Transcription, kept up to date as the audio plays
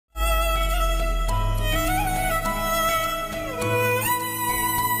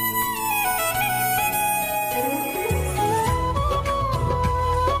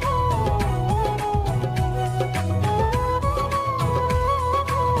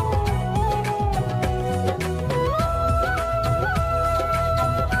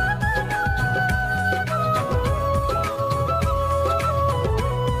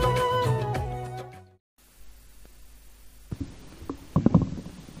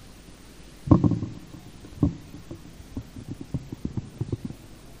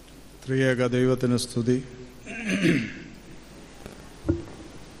ത്രിയേക ദൈവത്തിന് സ്തുതി.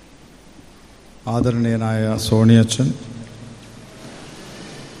 ആദരണീയനായ സോണിയച്ചൻ,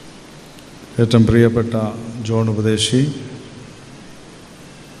 ഏറ്റവും പ്രിയപ്പെട്ട ജോൺ ഉപദേശി,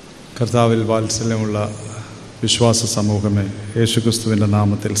 കർത്താവിൽ വാത്സല്യമുള്ള വിശ്വാസ സമൂഹമേ, യേശുക്രിസ്തുവിൻ്റെ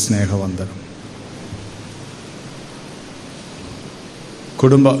നാമത്തിൽ സ്നേഹവന്ദനം.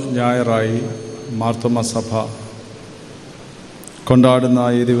 കുടുംബ ഞായറായി മാർത്തോമ സഭ കൊണ്ടാടുന്ന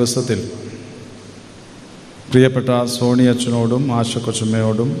ഈ ദിവസത്തിൽ പ്രിയപ്പെട്ട സോണിയച്ചനോടും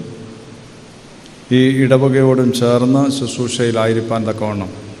ആശക്കൊച്ചുമ്മയോടും ഈ ഇടവകയോടും ചേർന്ന് ശുശ്രൂഷയിലായിരിക്കാൻ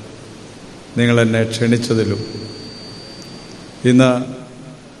തക്കവണ്ണം നിങ്ങളെന്നെ ക്ഷണിച്ചതിലും ഇന്ന്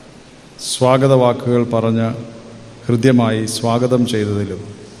സ്വാഗത വാക്കുകൾ പറഞ്ഞ് ഹൃദ്യമായി സ്വാഗതം ചെയ്തതിലും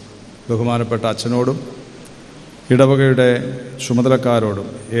ബഹുമാനപ്പെട്ട അച്ഛനോടും ഇടവകയുടെ ചുമതലക്കാരോടും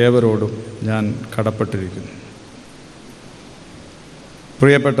ഏവരോടും ഞാൻ കടപ്പെട്ടിരിക്കുന്നു.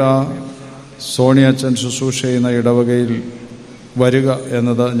 പ്രിയപ്പെട്ട സോണിയച്ചൻ ശുശ്രൂഷ ചെയ്യുന്ന ഇടവകയിൽ വരിക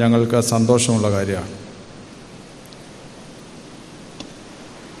എന്നത് ഞങ്ങൾക്ക് സന്തോഷമുള്ള കാര്യമാണ്.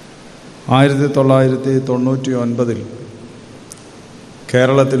 1999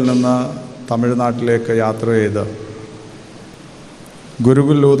 കേരളത്തിൽ നിന്ന് തമിഴ്നാട്ടിലേക്ക് യാത്ര ചെയ്ത്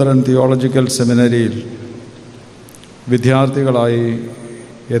ഗുരുകുൽ ലൂതറൻ തിയോളജിക്കൽ സെമിനറിയിൽ വിദ്യാർത്ഥികളായി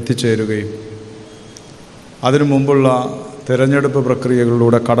എത്തിച്ചേരുകയും അതിനു മുമ്പുള്ള തിരഞ്ഞെടുപ്പ്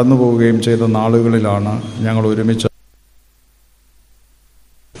പ്രക്രിയകളിലൂടെ കടന്നു പോവുകയും ചെയ്ത നാളുകളിലാണ് ഞങ്ങൾ ഒരുമിച്ച്.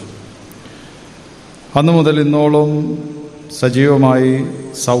 അന്നു മുതൽ ഇന്നോളം സജീവമായി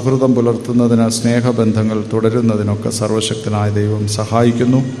സൗഹൃദം പുലർത്തുന്നതിന്, സ്നേഹബന്ധങ്ങൾ തുടരുന്നതിനൊക്കെ സർവശക്തനായ ദൈവം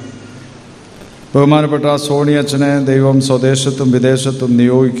സഹായിക്കുന്നു. ബഹുമാനപ്പെട്ട സോണിയച്ചനെ ദൈവം സ്വദേശത്തും വിദേശത്തും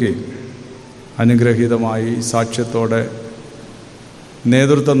നിയോഗിക്കുകയും അനുഗ്രഹീതമായി സാക്ഷ്യത്തോടെ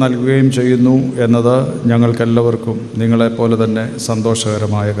നേതൃത്വം നൽകുകയും ചെയ്യുന്നു എന്നത് ഞങ്ങൾക്കെല്ലാവർക്കും നിങ്ങളെപ്പോലെ തന്നെ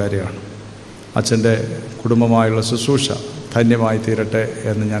സന്തോഷകരമായ കാര്യമാണ്. അച്ഛൻ്റെ കുടുംബമായുള്ള ശുശ്രൂഷ ധന്യമായി തീരട്ടെ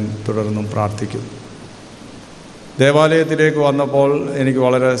എന്ന് ഞാൻ തുടർന്നും പ്രാർത്ഥിക്കുന്നു. ദേവാലയത്തിലേക്ക് വന്നപ്പോൾ എനിക്ക്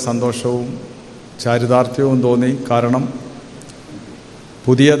വളരെ സന്തോഷവും ചാരിതാർത്ഥ്യവും തോന്നി. കാരണം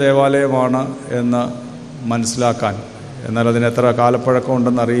പുതിയ ദേവാലയമാണ് എന്ന് മനസ്സിലാക്കാൻ, എന്നാൽ അതിന് എത്ര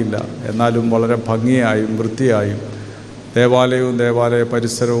കാലപ്പഴക്കമുണ്ടെന്നറിയില്ല, എന്നാലും വളരെ ഭംഗിയായും വൃത്തിയായും ദേവാലയവും ദേവാലയ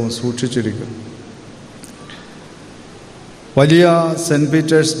പരിസരവും സൂക്ഷിച്ചിരിക്കുന്നു. വലിയ സെൻറ്റ്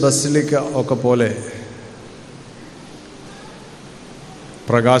പീറ്റേഴ്സ് ബസിലിക്ക ഒക്കെ പോലെ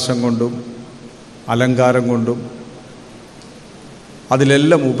പ്രകാശം കൊണ്ടും അലങ്കാരം കൊണ്ടും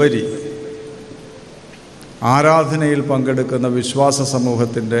അതിലെല്ലാം ഉപരി ആരാധനയിൽ പങ്കെടുക്കുന്ന വിശ്വാസ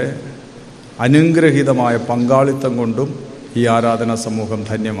സമൂഹത്തിൻ്റെ അനുഗ്രഹീതമായ പങ്കാളിത്തം കൊണ്ടും ഈ ആരാധനാ സമൂഹം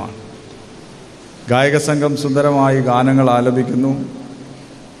ധന്യമാണ്. ഗായക സംഘം സുന്ദരമായി ഗാനങ്ങൾ ആലപിക്കുന്നു.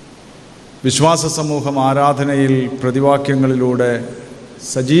 വിശ്വാസ സമൂഹം ആരാധനയിൽ പ്രതിവാക്യങ്ങളിലൂടെ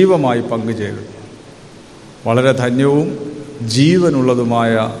സജീവമായി പങ്കുചേരുന്നു. വളരെ ധന്യവും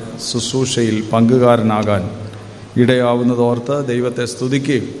ജീവനുള്ളതുമായ ശുശ്രൂഷയിൽ പങ്കുകാരനാകാൻ ഇടയാവുന്നതോർത്ത് ദൈവത്തെ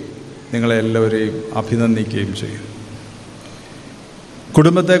സ്തുതിക്കുകയും നിങ്ങളെ എല്ലാവരെയും അഭിനന്ദിക്കുകയും ചെയ്യും.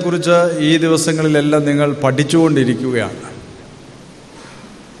 കുടുംബത്തെക്കുറിച്ച് ഈ ദിവസങ്ങളിലെല്ലാം നിങ്ങൾ പഠിച്ചുകൊണ്ടിരിക്കുകയാണ്,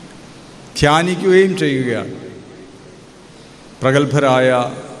 ധ്യാനിക്കുകയും ചെയ്യുകയാണ്. പ്രഗത്ഭരായ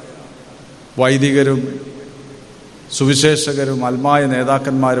വൈദികരും സുവിശേഷകരും ആത്മായ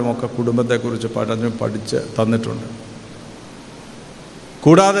നേതാക്കന്മാരുമൊക്കെ കുടുംബത്തെക്കുറിച്ച് പഠിച്ച് തന്നിട്ടുണ്ട്.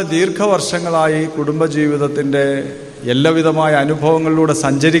 കൂടാതെ ദീർഘവർഷങ്ങളായി കുടുംബജീവിതത്തിൻ്റെ എല്ലാവിധമായ അനുഭവങ്ങളിലൂടെ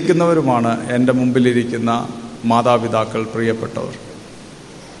സഞ്ചരിക്കുന്നവരുമാണ് എൻ്റെ മുമ്പിലിരിക്കുന്ന മാതാപിതാക്കൾ, പ്രിയപ്പെട്ടവർ.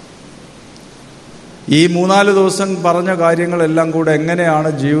 ഈ 3-4 ദിവസം പറഞ്ഞ കാര്യങ്ങളെല്ലാം കൂടെ എങ്ങനെയാണ്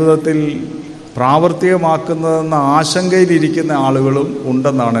ജീവിതത്തിൽ പ്രാവർത്തികമാക്കുന്നതെന്ന ആശങ്കയിലിരിക്കുന്ന ആളുകളും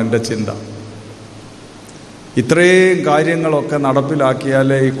ഉണ്ടെന്നാണ് എൻ്റെ ചിന്ത. ഇത്രയും കാര്യങ്ങളൊക്കെ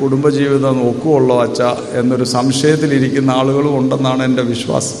നടപ്പിലാക്കിയാലേ ഈ കുടുംബജീവിതം ഒക്കുള്ളൂ അച്ഛ എന്നൊരു സംശയത്തിലിരിക്കുന്ന ആളുകളും ഉണ്ടെന്നാണ് എൻ്റെ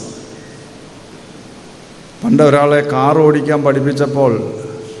വിശ്വാസം. പണ്ട് ഒരാളെ കാർ ഓടിക്കാൻ പഠിപ്പിച്ചപ്പോൾ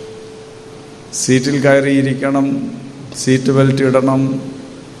സീറ്റിൽ കയറിയിരിക്കണം, സീറ്റ് ബെൽറ്റ് ഇടണം,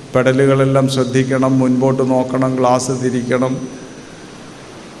 പെഡലുകളെല്ലാം ശ്രദ്ധിക്കണം, മുൻപോട്ട് നോക്കണം, ഗ്ലാസ് തിരിക്കണം,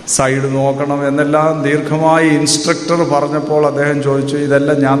 സൈഡ് നോക്കണം എന്നെല്ലാം ദീർഘമായി ഇൻസ്ട്രക്ടർ പറഞ്ഞപ്പോൾ അദ്ദേഹം ചോദിച്ചു,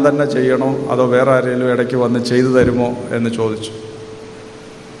 ഇതെല്ലാം ഞാൻ തന്നെ ചെയ്യണോ അതോ വേറെ ആരെങ്കിലും ഇടയ്ക്ക് വന്ന് ചെയ്തു തരുമോ എന്ന് ചോദിച്ചു.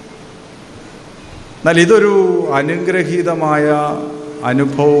 എന്നാൽ ഇതൊരു അനുഗ്രഹീതമായ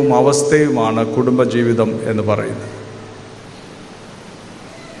അനുഭവവും അവസ്ഥയുമാണ് കുടുംബജീവിതം എന്ന് പറയുന്നത്.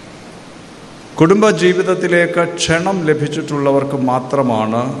 കുടുംബജീവിതത്തിലേക്ക് ക്ഷണം ലഭിച്ചിട്ടുള്ളവർക്ക്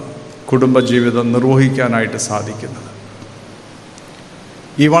മാത്രമാണ് കുടുംബജീവിതം നിർവഹിക്കാനായിട്ട് സാധിക്കുന്നത്.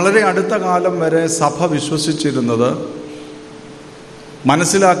 ഈ വളരെ അടുത്ത കാലം വരെ സഭ വിശ്വസിച്ചിരുന്നത്,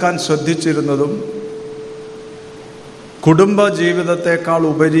 മനസ്സിലാക്കാൻ ശ്രദ്ധിച്ചിരുന്നതും കുടുംബ ജീവിതത്തെക്കാൾ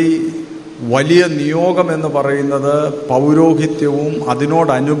ഉപരി വലിയ നിയോഗം എന്ന് പറയുന്നത് പൗരോഹിത്യവും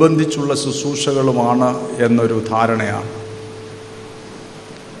അതിനോടനുബന്ധിച്ചുള്ള ശുശ്രൂഷകളുമാണ് എന്നൊരു ധാരണയാണ്.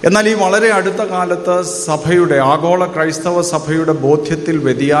 എന്നാൽ ഈ വളരെ അടുത്ത കാലത്ത് സഭയുടെ, ആഗോള ക്രൈസ്തവ സഭയുടെ ബോധ്യത്തിൽ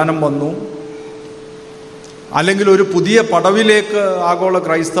വ്യതിയാനം വന്നു. അല്ലെങ്കിൽ ഒരു പുതിയ പടവിലേക്ക് ആഗോള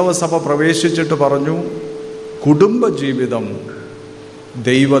ക്രൈസ്തവ സഭ പ്രവേശിച്ചിട്ട് പറഞ്ഞു, കുടുംബജീവിതം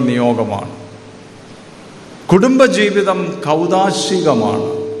ദൈവനിയോഗമാണ്, കുടുംബജീവിതം കൗദാശികമാണ്,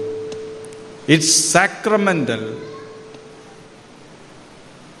 ഇറ്റ്സ് സാക്രമെന്റൽ.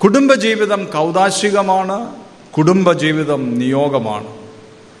 കുടുംബജീവിതം കൗദാശികമാണ്, കുടുംബജീവിതം നിയോഗമാണ്.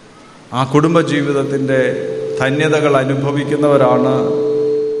 ആ കുടുംബജീവിതത്തിൻ്റെ ധന്യതകൾ അനുഭവിക്കുന്നവരാണ്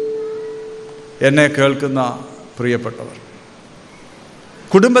എന്നെ കേൾക്കുന്ന പ്രിയപ്പെട്ടവർ.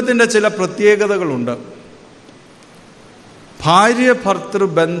 കുടുംബത്തിൻ്റെ ചില പ്രത്യേകതകളുണ്ട്. ഭാര്യ ഭർത്തൃ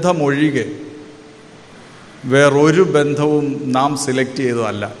ബന്ധമൊഴികെ വേറൊരു ബന്ധവും നാം സെലക്ട്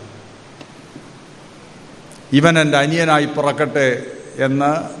ചെയ്തതല്ല. ഇവൻ എൻ്റെ അനിയനായി പിറക്കട്ടെ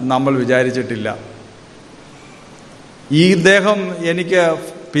എന്ന് നമ്മൾ വിചാരിച്ചിട്ടില്ല. ഈ ഇദ്ദേഹം എനിക്ക്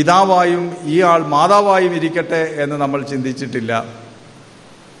പിതാവായും ഈ ആൾ മാതാവായും ഇരിക്കട്ടെ എന്ന് നമ്മൾ ചിന്തിച്ചിട്ടില്ല.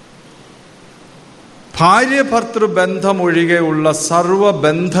 ഭാര്യ ഭർത്തൃ ബന്ധമൊഴികെയുള്ള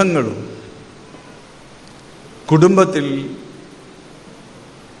സർവബന്ധങ്ങളും കുടുംബത്തിൽ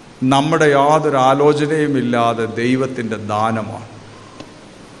നമ്മുടെ യാതൊരു ആലോചനയുമില്ലാതെ ദൈവത്തിൻ്റെ ദാനമാണ്.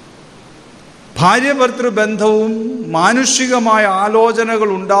 ഭാര്യ ഭർത്തൃ ബന്ധവും മാനുഷികമായ ആലോചനകൾ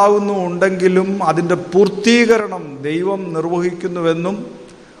ഉണ്ടെങ്കിലും അതിൻ്റെ പൂർത്തീകരണം ദൈവം നിർവഹിക്കുന്നുവെന്നും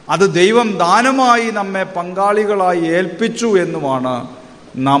അത് ദൈവം ദാനമായി നമ്മെ പങ്കാളികളായി ഏൽപ്പിച്ചു എന്നുമാണ്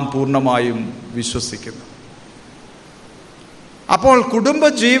നാം പൂർണ്ണമായും വിശ്വസിക്കുന്നത്. അപ്പോൾ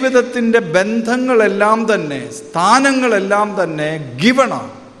കുടുംബജീവിതത്തിൻ്റെ ബന്ധങ്ങളെല്ലാം തന്നെ, സ്ഥാനങ്ങളെല്ലാം തന്നെ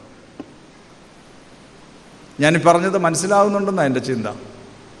ഗിവണാണ്. ഞാൻ പറഞ്ഞത് മനസ്സിലാകുന്നുണ്ടെന്നാണ് എൻ്റെ ചിന്ത.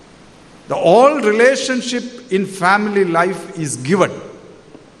 The all relationship in family life is given.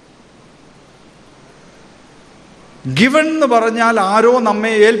 Given എന്ന് പറഞ്ഞാൽ ആരോ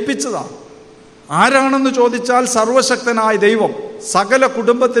നമ്മെ ഏൽപ്പിച്ചതാണ്. ആരാണെന്ന് ചോദിച്ചാൽ സർവശക്തനായ ദൈവം, സകല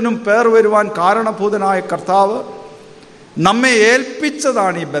കുടുംബത്തിനും പേർ വരുവാൻ കാരണഭൂതനായ കർത്താവ് നമ്മെ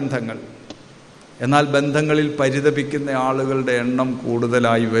ഏൽപ്പിച്ചതാണ് ഈ ബന്ധങ്ങൾ. എന്നാൽ ബന്ധങ്ങളിൽ പരിതപിക്കുന്ന ആളുകളുടെ എണ്ണം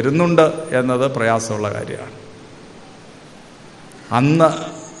കൂടുതലായി വരുന്നുണ്ട് എന്നത് പ്രയാസമുള്ള കാര്യമാണ്. അന്ന്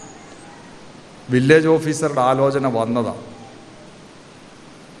വില്ലേജ് ഓഫീസറുടെ ആലോചന വന്നതാണ്.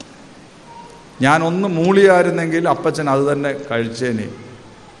 ഞാനൊന്ന് മൂളിയായിരുന്നെങ്കിൽ അപ്പച്ചൻ അത് തന്നെ കഴിച്ചേനെ.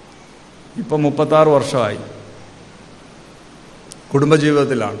 ഇപ്പം 36 വർഷമായി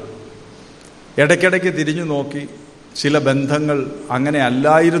കുടുംബജീവിതത്തിലാണ്. ഇടയ്ക്കിടയ്ക്ക് തിരിഞ്ഞു നോക്കി ചില ബന്ധങ്ങൾ അങ്ങനെ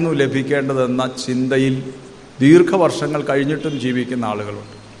അല്ലായിരുന്നു ലഭിക്കേണ്ടതെന്ന ചിന്തയിൽ ദീർഘവർഷങ്ങൾ കഴിഞ്ഞിട്ടും ജീവിക്കുന്ന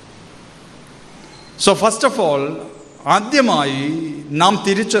ആളുകളുണ്ട്. സോ ഫസ്റ്റ് ഓഫ് ഓൾ, ആദ്യമായി നാം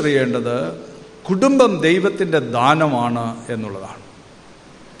തിരിച്ചറിയേണ്ടത് കുടുംബം ദൈവത്തിൻ്റെ ദാനമാണ് എന്നുള്ളതാണ്.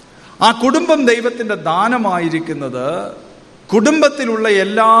 ആ കുടുംബം ദൈവത്തിൻ്റെ ദാനമായിരിക്കുന്നത് കുടുംബത്തിലുള്ള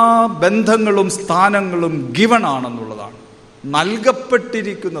എല്ലാ ബന്ധങ്ങളും സ്ഥാനങ്ങളും ഗിവൺ ആണെന്നുള്ളതാണ്,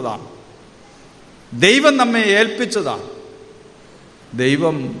 നൽകപ്പെട്ടിരിക്കുന്നതാണ്. ദൈവം നമ്മെ ഏൽപ്പിച്ചതാണ്.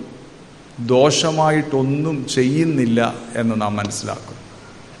 ദൈവം ദോഷമായിട്ടൊന്നും ചെയ്യുന്നില്ല എന്ന് നാം മനസ്സിലാക്കുന്നു.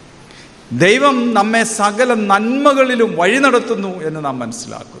 ദൈവം നമ്മെ സകല നന്മകളിലും വഴി നടത്തുന്നു എന്ന് നാം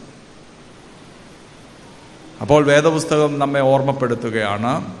മനസ്സിലാക്കുന്നു. അപ്പോൾ വേദപുസ്തകം നമ്മെ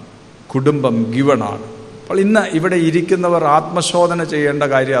ഓർമ്മപ്പെടുത്തുകയാണ്, കുടുംബം ഗിവണാണ്. അപ്പോൾ ഇന്ന് ഇവിടെ ഇരിക്കുന്നവർ ആത്മശോധന ചെയ്യേണ്ട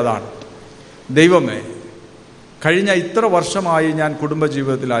കാര്യം അതാണ്. ദൈവമേ, കഴിഞ്ഞ ഇത്ര വർഷമായി ഞാൻ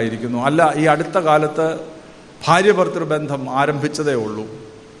കുടുംബജീവിതത്തിലായിരിക്കുന്നു. അല്ല, ഈ അടുത്ത കാലത്ത് ഭാര്യ ഭർത്തൃ ബന്ധം ആരംഭിച്ചതേ ഉള്ളൂ.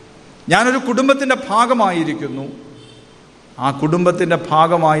 ഞാനൊരു കുടുംബത്തിൻ്റെ ഭാഗമായിരിക്കുന്നു. ആ കുടുംബത്തിൻ്റെ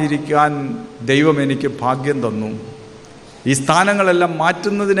ഭാഗമായിരിക്കാൻ ദൈവം എനിക്ക് ഭാഗ്യം തന്നു. ഈ സ്ഥാനങ്ങളെല്ലാം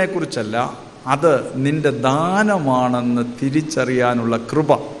മാറ്റുന്നതിനെക്കുറിച്ചല്ല, അത് നിന്റെ ദാനമാണെന്ന് തിരിച്ചറിയാനുള്ള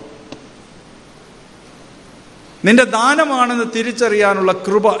കൃപ, നിന്റെ ദാനമാണെന്ന് തിരിച്ചറിയാനുള്ള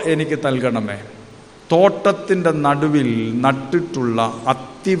കൃപ എനിക്ക് നൽകണമേ. തോട്ടത്തിൻ്റെ നടുവിൽ നട്ടിട്ടുള്ള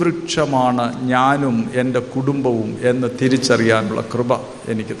അത്തിവൃക്ഷമാണ് ഞാനും എൻ്റെ കുടുംബവും എന്ന് തിരിച്ചറിയാനുള്ള കൃപ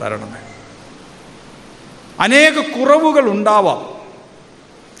എനിക്ക് തരണമേ. അനേക കുറവുകൾ ഉണ്ടാവാം,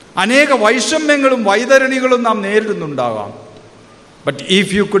 അനേക വൈഷമ്യങ്ങളും വൈതരണികളും നാം നേരിടുന്നുണ്ടാകാം. But if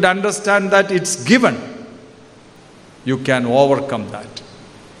you could understand that it's given, you can overcome that.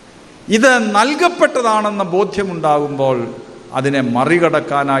 ഇത് നൽകപ്പെട്ടതാണെന്ന ബോധ്യമുണ്ടാകുമ്പോൾ അതിനെ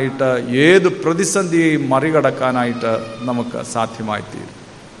മറികടക്കാനായിട്ട്, ഏത് പ്രതിസന്ധിയെയും മറികടക്കാനായിട്ട് നമുക്ക് സാധ്യമായി തീരും.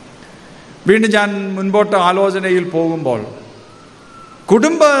 വീണ്ടും ഞാൻ മുൻപോട്ട് ആലോചനയിൽ പോകുമ്പോൾ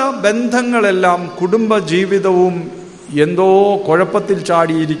കുടുംബ ബന്ധങ്ങളെല്ലാം, കുടുംബ ജീവിതവും എന്തോ കുഴപ്പത്തിൽ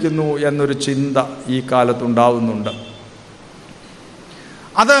ചാടിയിരിക്കുന്നു എന്നൊരു ചിന്ത ഈ കാലത്തുണ്ടാവുന്നുണ്ട്.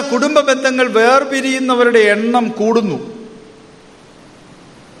 അത് കുടുംബ ബന്ധങ്ങൾ വേർപിരിയുന്നവരുടെ എണ്ണം കൂടുന്നു.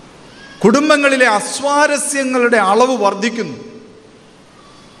 കുടുംബങ്ങളിലെ അസ്വാരസ്യങ്ങളുടെ അളവ് വർദ്ധിക്കുന്നു.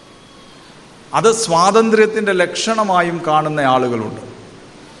 അത് സ്വാതന്ത്ര്യത്തിൻ്റെ ലക്ഷണമായും കാണുന്ന ആളുകളുണ്ട്.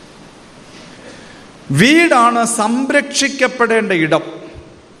 വീടാണ് സംരക്ഷിക്കപ്പെടേണ്ട ഇടം.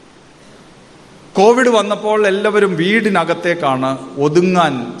 കോവിഡ് വന്നപ്പോൾ എല്ലാവരും വീടിനകത്തേക്കാണ്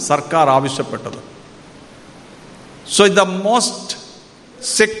ഒതുങ്ങാൻ സർക്കാർ ആവശ്യപ്പെട്ടത്. So the most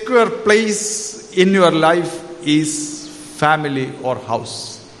secure place in your life is family or house,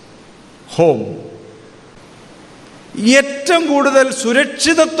 home. ഏറ്റവും കൂടുതൽ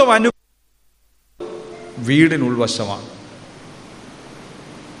സുരക്ഷിതത്വം അനുഭവം വീടിനുൾവശമാണ്.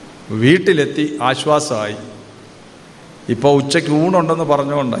 വീട്ടിലെത്തി ആശ്വാസമായി. ഇപ്പോൾ ഉച്ചയ്ക്ക് ഊണുണ്ടെന്ന്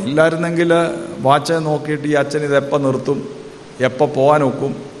പറഞ്ഞുകൊണ്ട്, ഇല്ലായിരുന്നെങ്കിൽ വാച്ച് നോക്കിയിട്ട് ഈ അച്ഛൻ ഇതെപ്പോൾ നിർത്തും, എപ്പോൾ പോകാൻ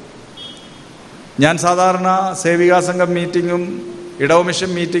ഒക്കും. ഞാൻ സാധാരണ സേവികാ സംഘം മീറ്റിങ്ങും ഇടവമിഷൻ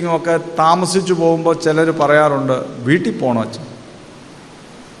മീറ്റിങ്ങും ഒക്കെ താമസിച്ചു പോകുമ്പോൾ ചിലർ പറയാറുണ്ട്, വീട്ടിൽ പോകണോ അച്ഛൻ?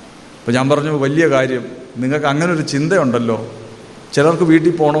 അപ്പോൾ ഞാൻ പറഞ്ഞു, വലിയ കാര്യം, നിങ്ങൾക്ക് അങ്ങനെ ഒരു ചിന്തയുണ്ടല്ലോ. ചിലർക്ക്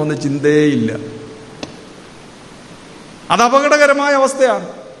വീട്ടിൽ പോകണമെന്ന് ചിന്തയേയില്ല. അത് അപകടകരമായ അവസ്ഥയാണ്.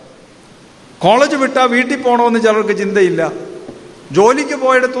 കോളേജ് വിട്ടാൽ വീട്ടിൽ പോകണമെന്ന് ചിലർക്ക് ചിന്തയില്ല. ജോലിക്ക്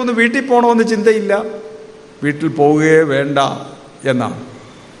പോയിടത്തുനിന്ന് വീട്ടിൽ പോകണമെന്ന് ചിന്തയില്ല. വീട്ടിൽ പോവുകയേ വേണ്ട എന്നാണ്.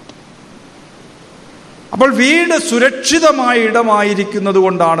 അപ്പോൾ വീട് സുരക്ഷിതമായ ഇടമായിരിക്കുന്നത്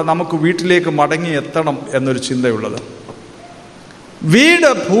കൊണ്ടാണ് നമുക്ക് വീട്ടിലേക്ക് മടങ്ങി എത്തണം എന്നൊരു ചിന്തയുള്ളത്. വീട്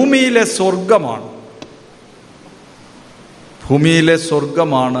ഭൂമിയിലെ സ്വർഗമാണ്. ഭൂമിയിലെ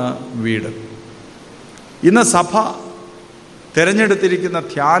സ്വർഗമാണ് വീട്. ഇന്ന് സഭ തിരഞ്ഞെടുത്തിരിക്കുന്ന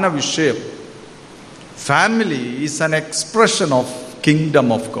ധ്യാന വിഷയം family is an expression of kingdom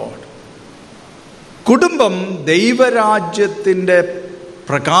of God. കുടുംബം ദൈവരാജ്യത്തിൻ്റെ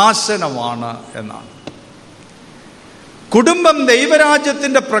പ്രകാശനമാണ് എന്നാണ്. കുടുംബം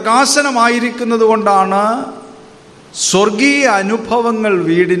ദൈവരാജ്യത്തിൻ്റെ പ്രകാശനമായിരിക്കുന്നത് കൊണ്ടാണ് സ്വർഗീയ അനുഭവങ്ങൾ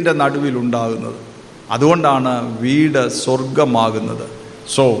വീടിൻ്റെ നടുവിലുണ്ടാകുന്നത്. അതുകൊണ്ടാണ് വീട് സ്വർഗമാകുന്നത്.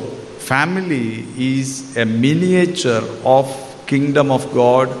 So family is A miniature of kingdom of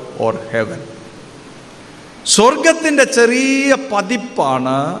God or heaven. സ്വർഗത്തിൻ്റെ ചെറിയ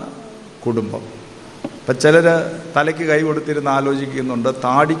പതിപ്പാണ് കുടുംബം. ഇപ്പം ചിലർ തലയ്ക്ക് കൈ കൊടുത്തിരുന്ന് ആലോചിക്കുന്നുണ്ട്,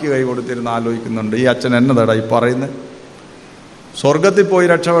 താടിക്ക് കൈ കൊടുത്തിരുന്ന് ആലോചിക്കുന്നുണ്ട്, ഈ അച്ഛൻ എന്നതാടാ ഈ പറയുന്നത്? സ്വർഗത്തിൽ പോയി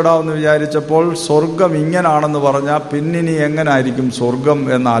രക്ഷപ്പെടാമെന്ന് വിചാരിച്ചപ്പോൾ സ്വർഗം ഇങ്ങനാണെന്ന് പറഞ്ഞാൽ പിന്നിനി എങ്ങനായിരിക്കും സ്വർഗം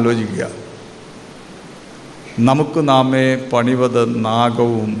എന്ന് ആലോചിക്കുക. നമുക്ക് നാമേ പണിവത്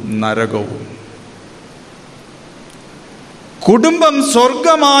നാഗവും നരകവും. കുടുംബം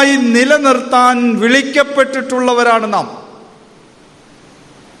സ്വർഗമായി നിലനിർത്താൻ വിളിക്കപ്പെട്ടിട്ടുള്ളവരാണ് നാം.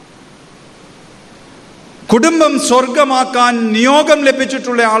 കുടുംബം സ്വർഗമാക്കാൻ നിയോഗം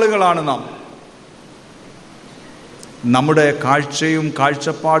ലഭിച്ചിട്ടുള്ള ആളുകളാണ് നാം. നമ്മുടെ കാഴ്ചയും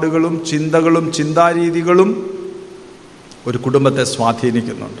കാഴ്ചപ്പാടുകളും ചിന്തകളും ചിന്താരീതികളും ഒരു കുടുംബത്തെ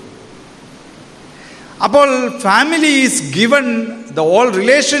സ്വാധീനിക്കുന്നുണ്ട്. അപ്പോൾ family is given, the all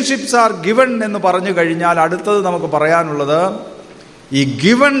relationships are given എന്ന് പറഞ്ഞു കഴിഞ്ഞാൽ അടുത്തത് നമുക്ക് പറയാനുള്ളത്, ഈ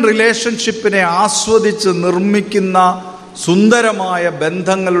ഗിവൺ റിലേഷൻഷിപ്പിനെ ആസ്വദിച്ച് നിർമ്മിക്കുന്ന സുന്ദരമായ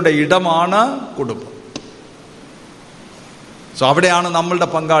ബന്ധങ്ങളുടെ ഇടമാണ് കുടുംബം. സോ അവിടെയാണ് നമ്മളുടെ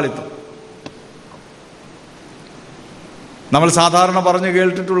പങ്കാളിത്തം. നമ്മൾ സാധാരണ പറഞ്ഞു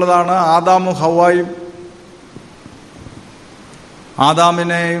കേട്ടിട്ടുള്ളതാണ്, ആദാമും ഹവ്വായും,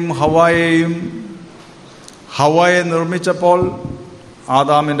 ആദാമിനെയും ഹവ്വായെയും, ഹവ്വായെ നിർമ്മിച്ചപ്പോൾ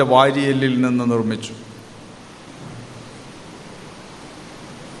ആദാമിൻ്റെ വാരിയെല്ലിൽ നിന്ന് നിർമ്മിച്ചു.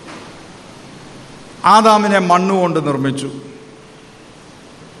 ആദാമിനെ മണ്ണുകൊണ്ട് നിർമ്മിച്ചു,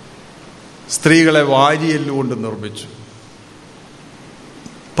 സ്ത്രീകളെ വാരിയെല്ലുകൊണ്ട് നിർമ്മിച്ചു.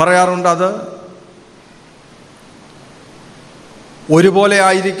 പറയാറുണ്ട് അത് ഒരുപോലെ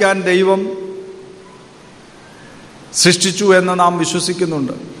ആയിരിക്കാൻ ദൈവം സൃഷ്ടിച്ചു എന്ന് നാം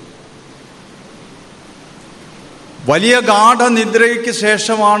വിശ്വസിക്കുന്നുണ്ട്. വലിയ ഗാഠനിദ്രയ്ക്ക്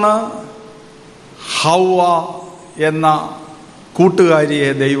ശേഷമാണ് ഹവ്വ എന്ന കൂട്ടുകാരിയെ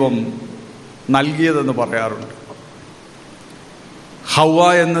ദൈവം നൽകിയതെന്ന് പറയാറുണ്ട്. ഹവ്വ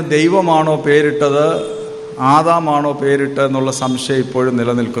എന്ന് ദൈവമാണോ പേരിട്ടത്, ആദാമാണോ പേരിട്ടതെന്നുള്ള സംശയം ഇപ്പോഴും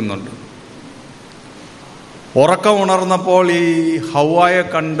നിലനിൽക്കുന്നുണ്ട്. ഉറക്കം ഉണർന്നപ്പോൾ ഈ ഹവ്വായെ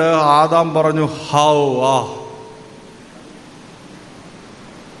കണ്ട് ആദാം പറഞ്ഞു, ഹവ്വ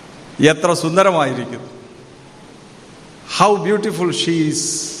എത്ര സുന്ദരമായിരിക്കുന്നു, ഹൗ ബ്യൂട്ടിഫുൾ ഷീ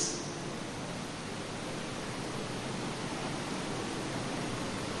ഈസ്.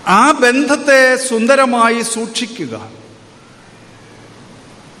 ആ ബന്ധത്തെ സുന്ദരമായി സൂക്ഷിക്കുക.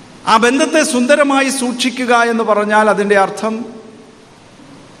 ആ ബന്ധത്തെ സുന്ദരമായി സൂക്ഷിക്കുക എന്ന് പറഞ്ഞാൽ അതിൻ്റെ അർത്ഥം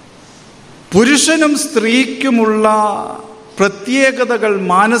പുരുഷനും സ്ത്രീക്കുമുള്ള പ്രത്യേകതകൾ,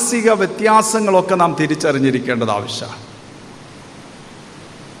 മാനസിക വ്യത്യാസങ്ങളൊക്കെ നാം തിരിച്ചറിഞ്ഞിരിക്കേണ്ടത് ആവശ്യമാണ്.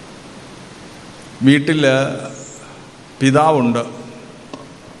 വീട്ടിൽ പിതാവുണ്ട്.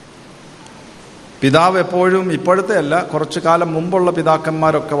 പിതാവ് എപ്പോഴും, ഇപ്പോഴത്തെ അല്ല, കുറച്ചു കാലം മുമ്പുള്ള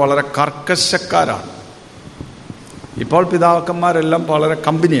പിതാക്കന്മാരൊക്കെ വളരെ കർക്കശക്കാരാണ്. ഇപ്പോൾ പിതാക്കന്മാരെല്ലാം വളരെ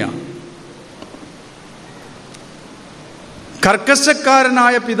കമ്പനിയാണ്.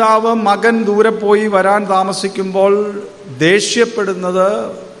 കർക്കശക്കാരനായ പിതാവ് മകൻ ദൂരെ പോയി വരാൻ താമസിക്കുമ്പോൾ ദേഷ്യപ്പെടുന്നത്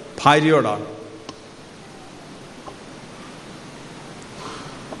ഭാര്യയോടാണ്.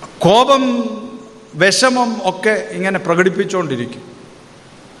 കോപം, വിഷമം ഒക്കെ ഇങ്ങനെ പ്രകടിപ്പിച്ചുകൊണ്ടിരിക്കും.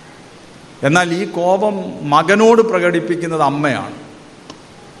 എന്നാൽ ഈ കോപം മകനോട് പ്രകടിപ്പിക്കുന്നത് അമ്മയാണ്.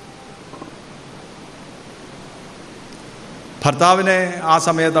 ഭർത്താവിനെ ആ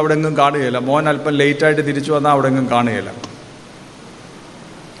സമയത്ത് അവിടെ എങ്ങും കാണുകയില്ല. മോൻ അല്പം ലേറ്റായിട്ട് തിരിച്ചു വന്നാൽ അവിടെ എങ്ങും കാണുകയില്ല.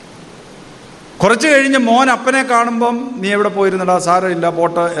 കുറച്ച് കഴിഞ്ഞ് മോൻ അപ്പനെ കാണുമ്പം നീ എവിടെ പോയിരുന്നടാ, സാരമില്ല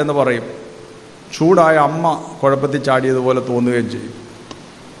പോട്ടെ എന്ന് പറയും. ചൂടായ അമ്മ കുഴപ്പത്തിൽ ചാടിയതുപോലെ തോന്നുകയും ചെയ്യും.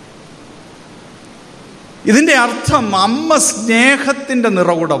 ഇതിൻ്റെ അർത്ഥം അമ്മ സ്നേഹത്തിൻ്റെ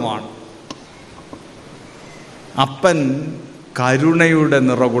നിറകുടമാണ്, അപ്പൻ കരുണയുടെ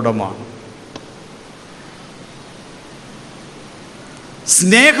നിറകുടമാണ്.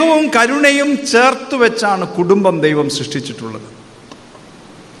 സ്നേഹവും കരുണയും ചേർത്ത് വെച്ചാണ് കുടുംബം ദൈവം സൃഷ്ടിച്ചിട്ടുള്ളത്.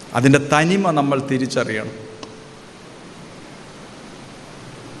 അതിൻ്റെ തനിമ നമ്മൾ തിരിച്ചറിയണം.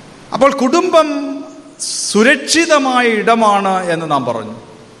 അപ്പോൾ കുടുംബം സുരക്ഷിതമായ ഇടമാണ് എന്ന് നാം പറഞ്ഞു.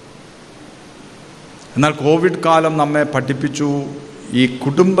 എന്നാൽ കോവിഡ് കാലം നമ്മെ പഠിപ്പിച്ചു, ഈ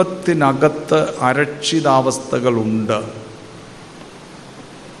കുടുംബത്തിനകത്ത് അരക്ഷിതാവസ്ഥകളുണ്ട്.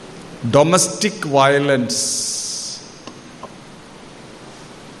 ഡൊമസ്റ്റിക് വയലൻസ്,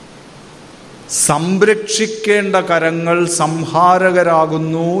 സംരക്ഷിക്കേണ്ട കരങ്ങൾ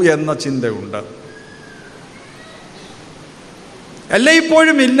സംഹാരകരാകുന്നു എന്ന ചിന്തയുണ്ട്.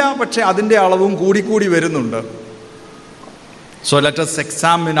 എല്ലായ്പ്പോഴും ഇല്ല, പക്ഷെ അതിൻ്റെ അളവും കൂടിക്കൂടി വരുന്നുണ്ട്. So let us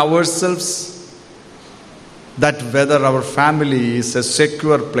examine ourselves that whether our family is a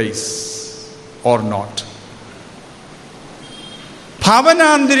secure place or not.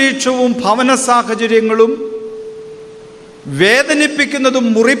 ഭവനാന്തരീക്ഷവും ഭവന സാഹചര്യങ്ങളും വേദനിപ്പിക്കുന്നതും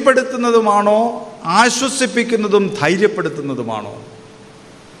മുറിപ്പെടുത്തുന്നതുമാണോ, ആശ്വസിപ്പിക്കുന്നതും ധൈര്യപ്പെടുത്തുന്നതുമാണോ?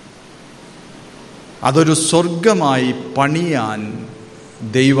 അതൊരു സ്വർഗമായി പണിയാൻ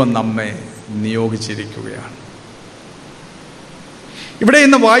ദൈവം നമ്മെ നിയോഗിച്ചിരിക്കുകയാണ്. ഇവിടെ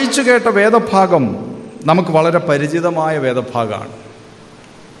ഇന്ന് വായിച്ചു കേട്ട വേദഭാഗം നമുക്ക് വളരെ പരിചിതമായ വേദഭാഗമാണ്.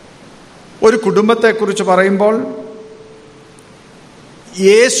 ഒരു കുടുംബത്തെക്കുറിച്ച് പറയുമ്പോൾ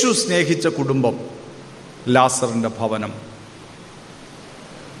യേശു സ്നേഹിച്ച കുടുംബം, ലാസറിന്റെ ഭവനം.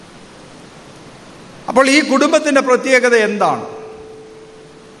 അപ്പോൾ ഈ കുടുംബത്തിന്റെ പ്രത്യേകത എന്താണ്?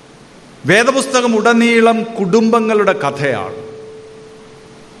 വേദപുസ്തകം ഉടനീളം കുടുംബങ്ങളുടെ കഥയാണ്.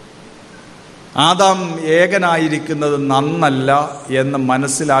 ആദാം ഏകനായിരിക്കുന്നത് നന്നല്ല എന്ന്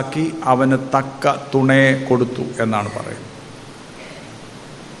മനസ്സിലാക്കി അവന് തക്ക തുണയെ കൊടുത്തു എന്നാണ് പറയുന്നത്.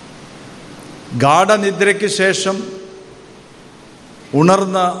 ഗാഢനിദ്രയ്ക്ക് ശേഷം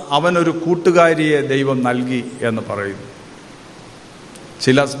ഉണർന്ന് അവനൊരു കൂട്ടുകാരിയെ ദൈവം നൽകി എന്ന് പറയുന്നു.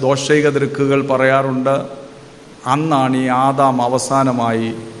 ചില ദോഷൈക ദൃക്കുകൾ പറയാറുണ്ട്, അന്നാണ് ഈ ആദാം അവസാനമായി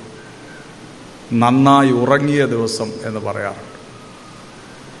നന്നായി ഉറങ്ങിയ ദിവസം എന്ന് പറയാറുണ്ട്.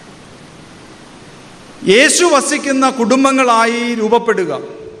 യേശു വസിക്കുന്ന കുടുംബങ്ങളായി രൂപപ്പെടുക,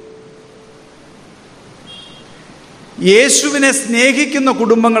 യേശുവിനെ സ്നേഹിക്കുന്ന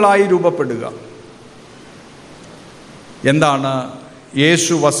കുടുംബങ്ങളായി രൂപപ്പെടുക. എന്താണ്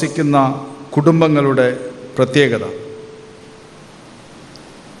യേശു വസിക്കുന്ന കുടുംബങ്ങളുടെ പ്രത്യേകത?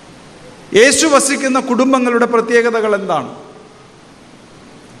 യേശു വസിക്കുന്ന കുടുംബങ്ങളുടെ പ്രത്യേകതകൾ എന്താണ്?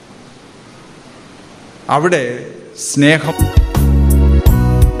 അവിടെ സ്നേഹം,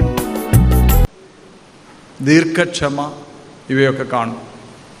 ദീർഘക്ഷമ ഇവയൊക്കെ കാണും.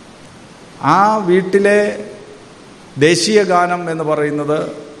 ആ വീട്ടിലെ ദേശീയ ഗാനം എന്ന് പറയുന്നത്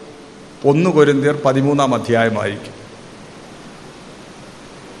 1 കൊരിന്ത്യർ 13 അധ്യായമായിരിക്കും.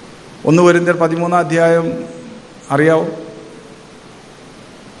 1 കൊരിന്ത്യർ 13 അധ്യായം അറിയാവോ?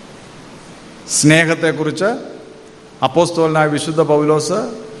 സ്നേഹത്തെക്കുറിച്ച് അപ്പോസ്തലനായ വിശുദ്ധ പൗലോസ്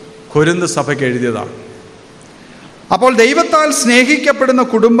കൊരിന്ത് സഭയ്ക്ക് എഴുതിയതാണ്. അപ്പോൾ ദൈവത്താൽ സ്നേഹിക്കപ്പെടുന്ന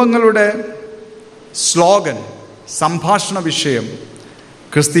കുടുംബങ്ങളുടെ സ്ലോഗൻ, സംഭാഷണ വിഷയം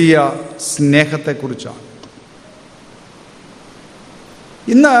ക്രിസ്തീയ സ്നേഹത്തെക്കുറിച്ചാണ്.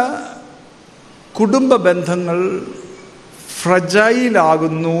 ഇന്ന് കുടുംബ ബന്ധങ്ങൾ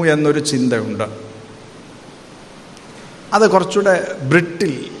ഫ്രജൈലാകുന്നു എന്നൊരു ചിന്തയുണ്ട്. അത് കുറച്ചുകൂടെ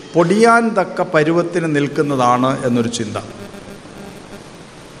ബ്രിട്ടിൽ, പൊടിയാൻ തക്ക പരുവത്തിന് നിൽക്കുന്നതാണ് എന്നൊരു ചിന്ത.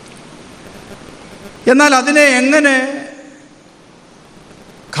 എന്നാൽ അതിനെ എങ്ങനെ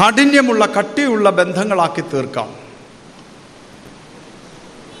കാഠിന്യമുള്ള കട്ടിയുള്ള ബന്ധങ്ങളാക്കി തീർക്കാം.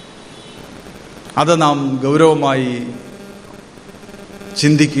 അത് നാം ഗൗരവമായി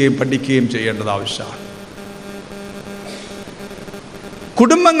ചിന്തിക്കുകയും പഠിക്കുകയും ചെയ്യേണ്ടത് ആവശ്യമാണ്.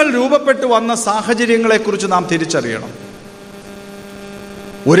 കുടുംബങ്ങൾ രൂപപ്പെട്ടു വന്ന സാഹചര്യങ്ങളെക്കുറിച്ച് നാം തിരിച്ചറിയണം.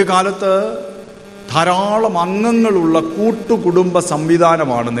 ഒരു കാലത്ത് ധാരാളം അംഗങ്ങളുള്ള കൂട്ടുകുടുംബ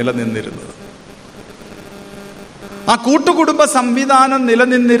സംവിധാനമാണ് നിലനിന്നിരുന്നത്. ആ കൂട്ടുകുടുംബ സംവിധാനം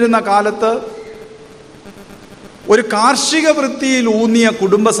നിലനിന്നിരുന്ന കാലത്ത് ഒരു കാർഷിക വൃത്തിയിൽ ഊന്നിയ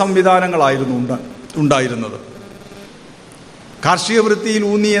കുടുംബ സംവിധാനങ്ങളായിരുന്നു ഉണ്ടായിരുന്നത്. കാർഷിക വൃത്തിയിൽ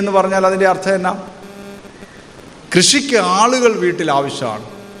ഊന്നി എന്ന് പറഞ്ഞാൽ അതിൻ്റെ അർത്ഥം എന്നാ? കൃഷിക്ക് ആളുകൾ വീട്ടിൽ ആവശ്യമാണ്.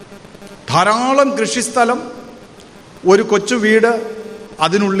 ധാരാളം കൃഷിസ്ഥലം, ഒരു കൊച്ചു വീട്,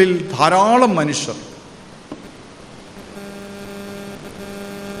 അതിനുള്ളിൽ ധാരാളം മനുഷ്യർ.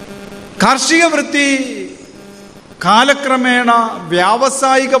 കാർഷിക വൃത്തി കാലക്രമേണ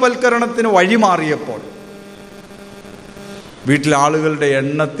വ്യാവസായികവൽക്കരണത്തിന് വഴിമാറിയപ്പോൾ വീട്ടിലെ ആളുകളുടെ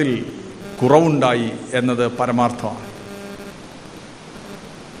എണ്ണത്തിൽ കുറവുണ്ടായി എന്നത് പരമാർത്ഥമാണ്.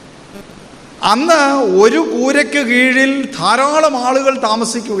 അന്ന് ഒരു കൂരയ്ക്ക് കീഴിൽ ധാരാളം ആളുകൾ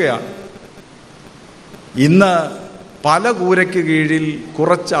താമസിക്കുകയാണ്. ഇന്ന് പല കൂരയ്ക്ക് കീഴിൽ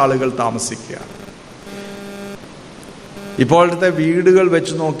കുറച്ചാളുകൾ താമസിക്കുകയാണ്. ഇപ്പോഴത്തെ വീടുകൾ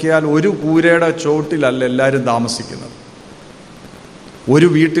വെച്ച് നോക്കിയാൽ ഒരു കൂരയുടെ ചോട്ടിലല്ല എല്ലാവരും താമസിക്കുന്നത്. ഒരു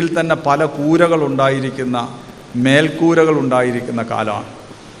വീട്ടിൽ തന്നെ പല കൂരകൾ ഉണ്ടായിരിക്കുന്ന, മേൽക്കൂരകൾ ഉണ്ടായിരിക്കുന്ന കാലമാണ്.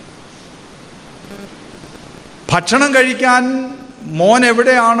 ഭക്ഷണം കഴിക്കാൻ മോൻ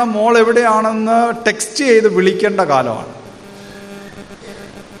എവിടെയാണ്, മോൾ എവിടെയാണെന്ന് ടെക്സ്റ്റ് ചെയ്ത് വിളിക്കേണ്ട കാലമാണ്.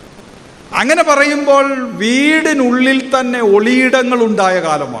 അങ്ങനെ പറയുമ്പോൾ വീടിനുള്ളിൽ തന്നെ ഒളിയിടങ്ങൾ ഉണ്ടായ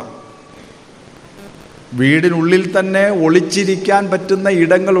കാലമാണ്. വീടിനുള്ളിൽ തന്നെ ഒളിച്ചിരിക്കാൻ പറ്റുന്ന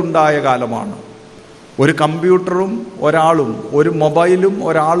ഇടങ്ങളുണ്ടായ കാലമാണ്. ഒരു കമ്പ്യൂട്ടറും ഒരാളും, ഒരു മൊബൈലും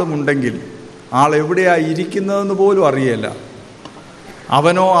ഒരാളും ഉണ്ടെങ്കിൽ ആൾ എവിടെയാണ് ഇരിക്കുന്നതെന്ന് പോലും അറിയില്ല.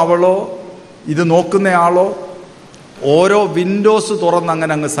 അവനോ അവളോ, ഇത് നോക്കുന്നയാളോ ഓരോ വിൻഡോസ്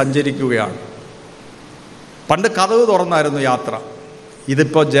തുറന്ന് അങ്ങ് സഞ്ചരിക്കുകയാണ്. പണ്ട് കതക് തുറന്നായിരുന്നു യാത്ര,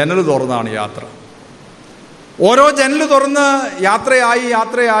 ഇതിപ്പോൾ ജനൽ തുറന്നാണ് യാത്ര. ഓരോ ജനൽ തുറന്ന്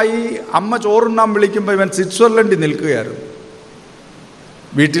യാത്രയായി അമ്മ ചോറുണ്ണാൻ വിളിക്കുമ്പോൾ ഇവൻ സ്വിറ്റ്സർലൻഡിൽ നിൽക്കുകയായിരുന്നു.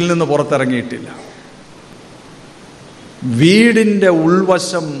 വീട്ടിൽ നിന്ന് പുറത്തിറങ്ങിയിട്ടില്ല. വീടിൻ്റെ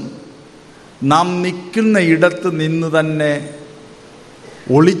ഉൾവശം നാം നിൽക്കുന്ന ഇടത്ത് നിന്ന് തന്നെ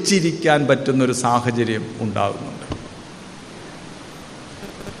ഒളിച്ചിരിക്കാൻ പറ്റുന്നൊരു സാഹചര്യം ഉണ്ടാകുന്നുണ്ട്.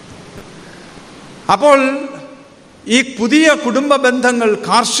 അപ്പോൾ ഈ പുതിയ കുടുംബ ബന്ധങ്ങൾ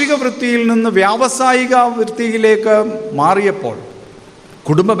കാർഷിക വൃത്തിയിൽ നിന്ന് വ്യാവസായിക വൃത്തിയിലേക്ക് മാറിയപ്പോൾ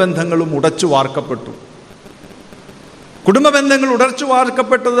കുടുംബ ബന്ധങ്ങളും ഉടച്ചു വാർക്കപ്പെട്ടു. കുടുംബ ബന്ധങ്ങൾ ഉടച്ചു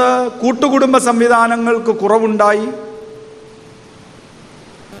വാർക്കപ്പെട്ടത് കൂട്ടുകുടുംബ സംവിധാനങ്ങൾക്ക് കുറവുണ്ടായി.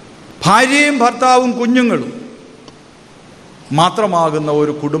 ഭാര്യയും ഭർത്താവും കുഞ്ഞുങ്ങളും മാത്രമാകുന്ന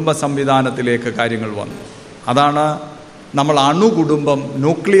ഒരു കുടുംബ സംവിധാനത്തിലേക്ക് കാര്യങ്ങൾ വന്നു. അതാണ് നമ്മൾ അണുകുടുംബം,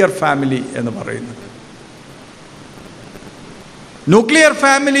 ന്യൂക്ലിയർ ഫാമിലി എന്ന് പറയുന്നത്. ന്യൂക്ലിയർ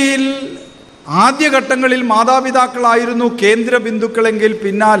ഫാമിലിയിൽ ആദ്യഘട്ടങ്ങളിൽ മാതാപിതാക്കളായിരുന്നു കേന്ദ്ര ബിന്ദുക്കളെങ്കിൽ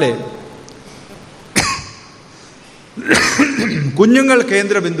പിന്നാലെ കുഞ്ഞുങ്ങൾ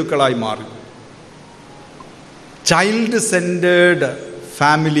കേന്ദ്ര ബിന്ദുക്കളായി മാറി. ചൈൽഡ് സെന്റേർഡ്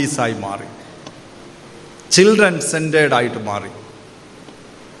ഫാമിലീസായി മാറി, ചിൽഡ്രൻ സെന്റേർഡ് ആയിട്ട് മാറി.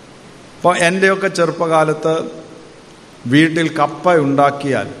 അപ്പോൾ എൻ്റെയൊക്കെ ചെറുപ്പകാലത്ത് വീട്ടിൽ കപ്പ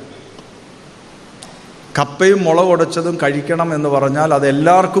ഉണ്ടാക്കിയാൽ കപ്പയും മുളക് ഉടച്ചതും കഴിക്കണം എന്ന് പറഞ്ഞാൽ അത്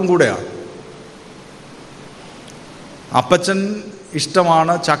എല്ലാവർക്കും കൂടെയാണ്. അപ്പച്ചൻ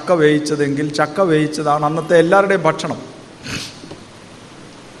ഇഷ്ടമാണ് ചക്ക വേവിച്ചതെങ്കിൽ ചക്ക വേവിച്ചതാണ് അന്നത്തെ എല്ലാവരുടെയും ഭക്ഷണം.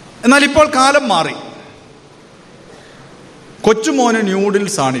 എന്നാൽ ഇപ്പോൾ കാലം മാറി. കൊച്ചുമോന്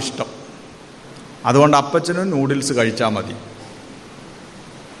ന്യൂഡിൽസ് ആണ് ഇഷ്ടം, അതുകൊണ്ട് അപ്പച്ചനും നൂഡിൽസ് കഴിച്ചാൽ മതി.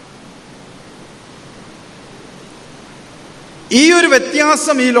 ഈ ഒരു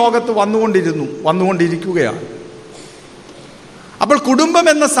വ്യത്യാസം ഈ ലോകത്ത് വന്നുകൊണ്ടിരിക്കുകയാണ്. അപ്പോൾ കുടുംബം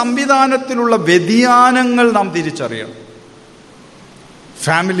എന്ന സംവിധാനത്തിലുള്ള വ്യതിയാനങ്ങൾ നാം തിരിച്ചറിയണം.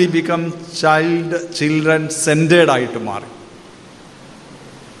 ഫാമിലി ബിക്കം ചിൽഡ്രൻ സെന്റേർഡ് ആയിട്ട് മാറി.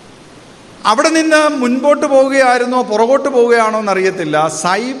 അവിടെ നിന്ന് മുൻപോട്ട് പോവുകയായിരുന്നോ പുറകോട്ട് പോവുകയാണോ എന്നറിയത്തില്ല,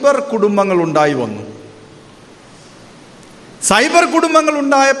 സൈബർ കുടുംബങ്ങൾ ഉണ്ടായി വന്നു. സൈബർ കുടുംബങ്ങൾ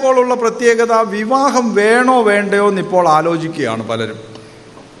ഉണ്ടായപ്പോൾ ഉള്ള പ്രത്യേകത, വിവാഹം വേണോ വേണ്ടയോ എന്ന് ഇപ്പോൾ ആലോചിക്കുകയാണ് പലരും.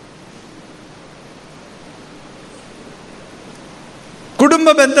 കുടുംബ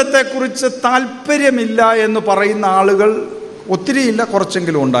ബന്ധത്തെക്കുറിച്ച് താല്പര്യമില്ല എന്ന് പറയുന്ന ആളുകൾ ഒത്തിരിയില്ല,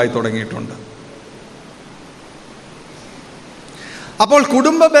 കുറച്ചെങ്കിലും ഉണ്ടായി തുടങ്ങിയിട്ടുണ്ട്. അപ്പോൾ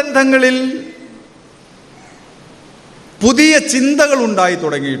കുടുംബ ബന്ധങ്ങളിൽ പുതിയ ചിന്തകൾ ഉണ്ടായി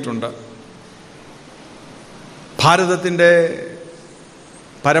തുടങ്ങിയിട്ടുണ്ട്. ഭാരതത്തിൻ്റെ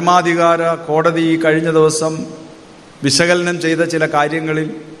പരമാധികാര കോടതി കഴിഞ്ഞ ദിവസം വിശകലനം ചെയ്ത ചില കാര്യങ്ങളിൽ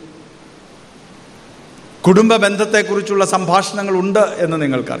കുടുംബ ബന്ധത്തെക്കുറിച്ചുള്ള സംഭാഷണങ്ങളുണ്ട് എന്ന്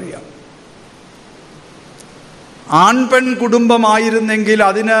നിങ്ങൾക്കറിയാം. ആൺപെൺ കുടുംബമായിരുന്നെങ്കിൽ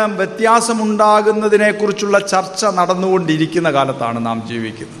അതിന് വ്യത്യാസമുണ്ടാകുന്നതിനെക്കുറിച്ചുള്ള ചർച്ച നടന്നുകൊണ്ടിരിക്കുന്ന കാലത്താണ് നാം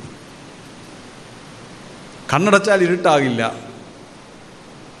ജീവിക്കുന്നത്. കണ്ണടച്ചാൽ ഇരുട്ടാകില്ല.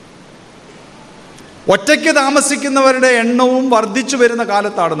 ഒറ്റയ്ക്ക് താമസിക്കുന്നവരുടെ എണ്ണവും വർദ്ധിച്ചു വരുന്ന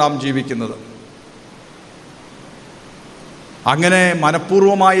കാലത്താണ് നാം ജീവിക്കുന്നത്. അങ്ങനെ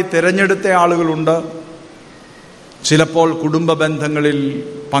മനഃപൂർവമായി തിരഞ്ഞെടുത്ത ആളുകളുണ്ട്. ചിലപ്പോൾ കുടുംബ ബന്ധങ്ങളിൽ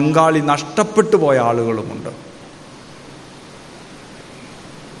പങ്കാളി നഷ്ടപ്പെട്ടു പോയ ആളുകളുമുണ്ട്.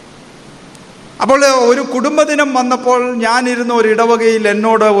 അപ്പോൾ ഒരു കുടുംബദിനം വന്നപ്പോൾ ഞാനിരുന്ന ഒരു ഇടവകയിൽ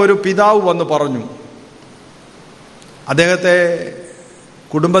എന്നോട് ഒരു പിതാവ് വന്ന് പറഞ്ഞു. അദ്ദേഹത്തെ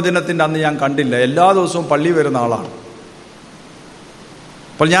കുടുംബദിനത്തിൻ്റെ അന്ന് ഞാൻ കണ്ടില്ല. എല്ലാ ദിവസവും പള്ളി വരുന്ന ആളാണ്.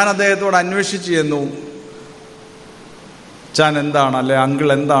 അപ്പോൾ ഞാൻ അദ്ദേഹത്തോട് അന്വേഷിച്ച് ചെന്നു, ചാൻ എന്താണ്, അല്ലെ അങ്കിൾ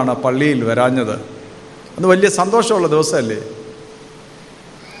എന്താണ് പള്ളിയിൽ വരാഞ്ഞത്? അത് വലിയ സന്തോഷമുള്ള ദിവസമല്ലേ?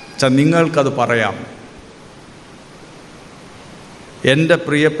 നിങ്ങൾക്കത് പറയാം. എൻ്റെ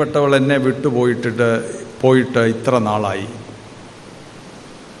പ്രിയപ്പെട്ടവൾ എന്നെ പോയിട്ട് ഇത്ര നാളായി.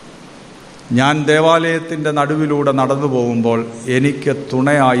 ഞാൻ ദേവാലയത്തിൻ്റെ നടുവിലൂടെ നടന്നു പോകുമ്പോൾ എനിക്ക്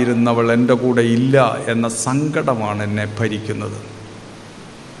തുണയായിരുന്നവൾ എൻ്റെ കൂടെ ഇല്ല എന്ന സങ്കടമാണ് എന്നെ ഭരിക്കുന്നത്.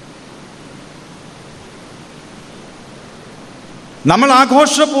 നമ്മൾ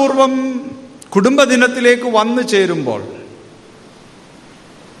ആഘോഷപൂർവം കുടുംബദിനത്തിലേക്ക് വന്നു ചേരുമ്പോൾ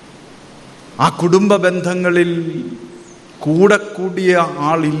ആ കുടുംബ ബന്ധങ്ങളിൽ കൂടെ കൂടിയ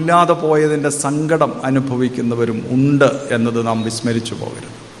ആളില്ലാതെ പോയതിൻ്റെ സങ്കടം അനുഭവിക്കുന്നവരും ഉണ്ട് എന്നത് നാം വിസ്മരിച്ചു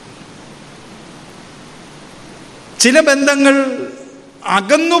പോകരുത്. ചില ബന്ധങ്ങൾ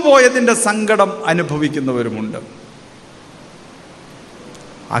അകന്നുപോയതിൻ്റെ സങ്കടം അനുഭവിക്കുന്നവരുമുണ്ട്.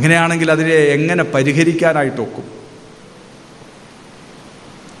 അങ്ങനെയാണെങ്കിൽ അതിനെ എങ്ങനെ പരിഹരിക്കാനായിട്ടൊക്കും?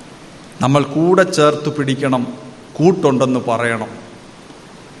 നമ്മൾ കൂടെ ചേർത്ത് പിടിക്കണം, കൂട്ടുണ്ടെന്ന് പറയണം.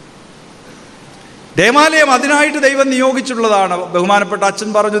 ദേവാലയം അതിനായിട്ട് ദൈവം നിയോഗിച്ചിട്ടുള്ളതാണ്. ബഹുമാനപ്പെട്ട അച്ഛൻ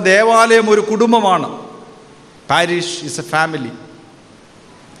പറഞ്ഞു, ദേവാലയം ഒരു കുടുംബമാണ്. Parish is A family.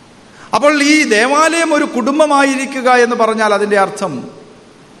 അപ്പോൾ ഈ ദേവാലയം ഒരു കുടുംബമായിരിക്കുക എന്ന് പറഞ്ഞാൽ അതിൻ്റെ അർത്ഥം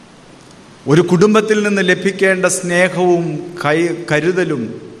ഒരു കുടുംബത്തിൽ നിന്ന് ലഭിക്കേണ്ട സ്നേഹവും കരുതലും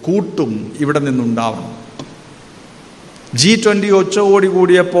കൂട്ടും ഇവിടെ നിന്നുണ്ടാവണം. G20 ഒച്ചകോടി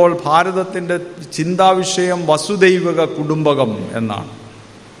കൂടിയപ്പോൾ ഭാരതത്തിൻ്റെ ചിന്താവിഷയം വസുദൈവക കുടുംബകം എന്നാണ്.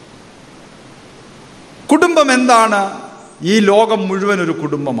 കുടുംബം എന്താണ്? ഈ ലോകം മുഴുവൻ ഒരു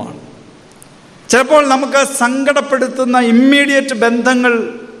കുടുംബമാണ്. ചിലപ്പോൾ നമുക്ക് സങ്കടപ്പെടുത്തുന്ന ഇമ്മീഡിയറ്റ് ബന്ധങ്ങൾ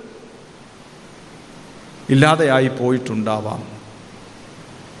ഇല്ലാതെയായി പോയിട്ടുണ്ടാവാം.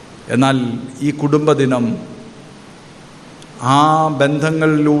 എന്നാൽ ഈ കുടുംബദിനം ആ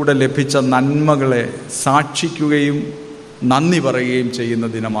ബന്ധങ്ങളിലൂടെ ലഭിച്ച നന്മകളെ സാക്ഷിക്കുകയും നന്ദി പറയുകയും ചെയ്യുന്ന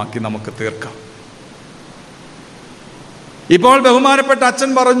ദിനമാക്കി നമുക്ക് തീർക്കാം. ഇപ്പോൾ ബഹുമാനപ്പെട്ട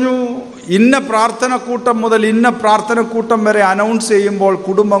അച്ഛൻ പറഞ്ഞു, ഇന്ന പ്രാർത്ഥനക്കൂട്ടം മുതൽ ഇന്ന പ്രാർത്ഥനക്കൂട്ടം വരെ അനൗൺസ് ചെയ്യുമ്പോൾ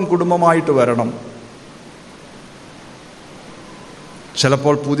കുടുംബമായിട്ട് വരണം.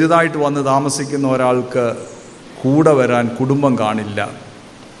 ചിലപ്പോൾ പുതിയതായിട്ട് വന്ന് താമസിക്കുന്ന ഒരാൾക്ക് കൂടെ വരാൻ കുടുംബം കാണില്ല.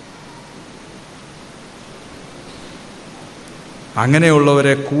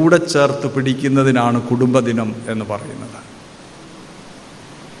 അങ്ങനെയുള്ളവരെ കൂടെ ചേർത്ത് പിടിക്കുന്നതിനാണ് കുടുംബദിനം എന്ന് പറയുന്നത്.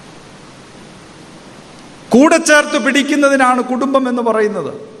 കൂടെ ചേർത്ത് പിടിക്കുന്നതിനാണ് കുടുംബം എന്ന്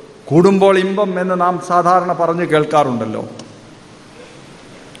പറയുന്നത്. കൂടുമ്പോൾ ഇമ്പം എന്ന് നാം സാധാരണ പറഞ്ഞു കേൾക്കാറുണ്ടല്ലോ.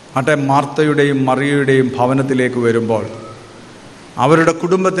 ആട്ടെ, മാർത്തയുടെയും മറിയയുടെയും ഭവനത്തിലേക്ക് വരുമ്പോൾ അവരുടെ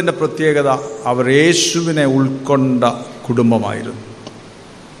കുടുംബത്തിൻ്റെ പ്രത്യേകത, അവർ യേശുവിനെ ഉൾക്കൊണ്ട കുടുംബമായിരുന്നു.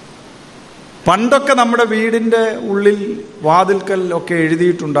 പണ്ടൊക്കെ നമ്മുടെ വീടിൻ്റെ ഉള്ളിൽ വാതിൽക്കൽ ഒക്കെ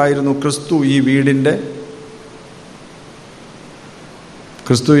എഴുതിയിട്ടുണ്ടായിരുന്നു, ക്രിസ്തു ഈ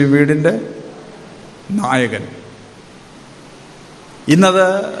വീടിൻ്റെ നായകൻ. ഇന്നത്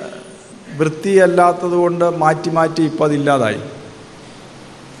വൃത്തിയല്ലാത്തത് കൊണ്ട് മാറ്റി ഇപ്പം അതില്ലാതായി.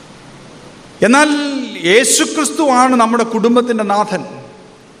 എന്നാൽ യേശുക്രിസ്തു ആണ് നമ്മുടെ കുടുംബത്തിൻ്റെ നാഥൻ.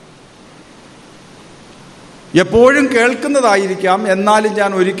 എപ്പോഴും കേൾക്കുന്നതായിരിക്കാം, എന്നാലും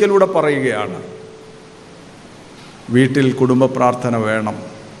ഞാൻ ഒരിക്കലൂടെ പറയുകയാണ്, വീട്ടിൽ കുടുംബ പ്രാർത്ഥന വേണം.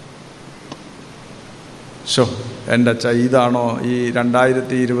 എൻ്റെ അച്ഛ, ഇതാണോ ഈ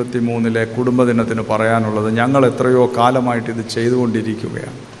 2023 കുടുംബദിനത്തിന് പറയാനുള്ളത്? ഞങ്ങൾ എത്രയോ കാലമായിട്ട് ഇത്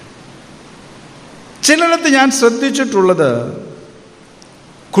ചെയ്തുകൊണ്ടിരിക്കുകയാണ്. ചിലയിടത്ത് ഞാൻ ശ്രദ്ധിച്ചിട്ടുള്ളത്,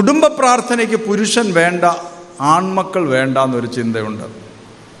 കുടുംബ പ്രാർത്ഥനയ്ക്ക് പുരുഷൻ വേണ്ട, ആൺമക്കൾ വേണ്ട എന്നൊരു ചിന്തയുണ്ട്.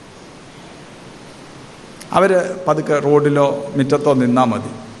 അവർ പതുക്കെ റോഡിലോ മുറ്റത്തോ നിന്നാൽ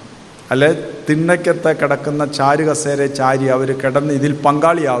മതി. അല്ലെ തിണ്ണയ്ക്കത്തെ കിടക്കുന്ന ചാരുകസേരെ ചാരി അവർ കിടന്ന് ഇതിൽ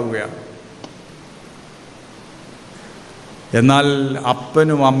പങ്കാളിയാവുകയാണ്. എന്നാൽ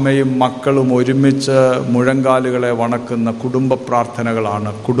അപ്പനും അമ്മയും മക്കളും ഒരുമിച്ച് മുഴങ്കാലുകളെ വണക്കുന്ന കുടുംബ പ്രാർത്ഥനകളാണ്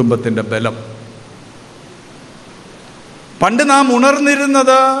കുടുംബത്തിൻ്റെ ബലം. പണ്ട് നാം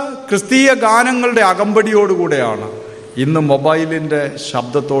ഉണർന്നിരുന്നത് ക്രിസ്തീയ ഗാനങ്ങളുടെ അകമ്പടിയോടുകൂടെയാണ്. ഇന്ന് മൊബൈലിൻ്റെ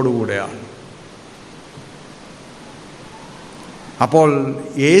ശബ്ദത്തോടുകൂടെയാണ്. അപ്പോൾ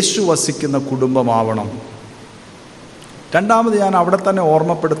യേശു വസിക്കുന്ന കുടുംബമാവണം. രണ്ടാമത് ഞാൻ അവിടെ തന്നെ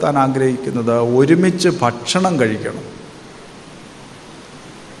ഓർമ്മപ്പെടുത്താൻ ആഗ്രഹിക്കുന്നത്, ഒരുമിച്ച് ഭക്ഷണം കഴിക്കണം.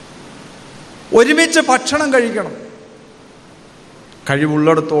 ഒരുമിച്ച് ഭക്ഷണം കഴിക്കണം.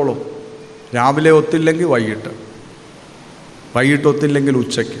 കഴിവുള്ളിടത്തോളം. രാവിലെ ഒത്തില്ലെങ്കിൽ വൈകിട്ട്, വൈകിട്ട് ഒത്തില്ലെങ്കിൽ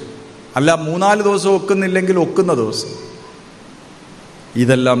ഉച്ചയ്ക്ക്, അല്ല 3-4 ദിവസം ഒക്കുന്നില്ലെങ്കിൽ ഒക്കുന്ന ദിവസം.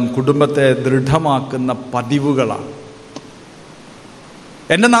 ഇതെല്ലാം കുടുംബത്തെ ദൃഢമാക്കുന്ന പതിവുകളാണ്.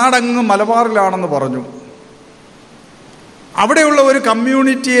 എൻ്റെ നാടങ്ങ് മലബാറിലാണെന്ന് പറഞ്ഞു. അവിടെയുള്ള ഒരു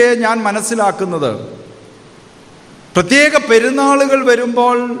കമ്മ്യൂണിറ്റിയെ ഞാൻ മനസ്സിലാക്കുന്നത്, പ്രത്യേക പെരുന്നാളുകൾ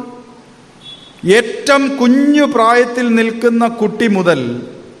വരുമ്പോൾ ഏറ്റവും കുഞ്ഞു പ്രായത്തിൽ നിൽക്കുന്ന കുട്ടി മുതൽ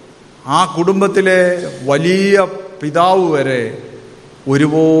ആ കുടുംബത്തിലെ വലിയ പിതാവ് വരെ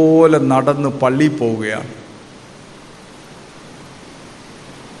ഒരുപോലെ നടന്ന് പള്ളിയിൽ പോവുകയാണ്.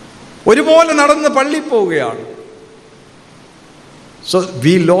 ഒരുപോലെ നടന്ന് പള്ളിയിൽ പോവുകയാണ്. So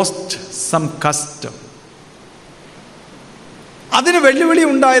we lost some custom. അതിന് വെല്ലുവിളി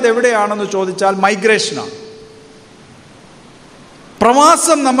ഉണ്ടായത് എവിടെയാണെന്ന് ചോദിച്ചാൽ മൈഗ്രേഷനാണ്.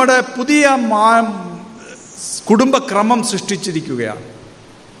 പ്രവാസം നമ്മുടെ പുതിയ കുടുംബക്രമം സൃഷ്ടിച്ചിരിക്കുകയാണ്.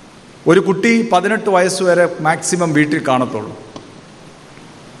 ഒരു കുട്ടി 18 വയസ്സ് വരെ മാക്സിമം വീട്ടിൽ കാണത്തുള്ളൂ.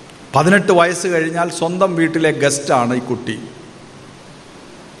 18 വയസ്സ് കഴിഞ്ഞാൽ സ്വന്തം വീട്ടിലെ ഗസ്റ്റാണ് ഈ കുട്ടി.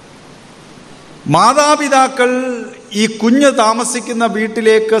 മാതാപിതാക്കൾ ഈ കുഞ്ഞ് താമസിക്കുന്ന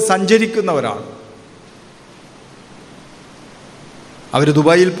വീട്ടിലേക്ക് സഞ്ചരിക്കുന്നവരാണ്. അവർ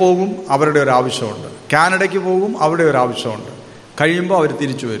ദുബായിൽ പോകും, അവരുടെ ഒരു ആവശ്യമുണ്ട്. കാനഡയ്ക്ക് പോകും, അവിടെ ഒരു ആവശ്യമുണ്ട്. കഴിയുമ്പോൾ അവർ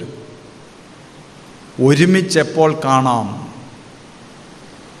തിരിച്ചു വരും. ഒരുമിച്ചെപ്പോൾ കാണാം?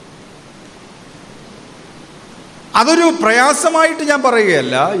 അതൊരു പ്രയാസമായിട്ട് ഞാൻ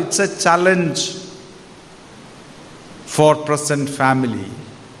പറയുകയല്ല. It's A challenge four present family.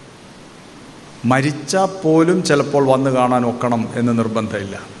 മരിച്ചാൽ പോലും ചിലപ്പോൾ വന്ന് കാണാൻ ഒക്കണം എന്ന്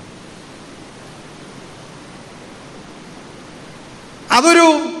നിർബന്ധമില്ല. അതൊരു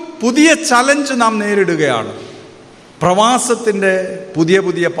പുതിയ ചലഞ്ച് നാം നേരിടുകയാണ്. പ്രവാസത്തിൻ്റെ പുതിയ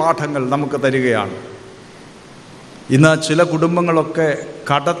പുതിയ പാഠങ്ങൾ നമുക്ക് തരികയാണ്. ഇന്ന് ചില കുടുംബങ്ങളൊക്കെ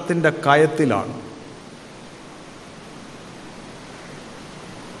കടത്തിൻ്റെ കയത്തിലാണ്.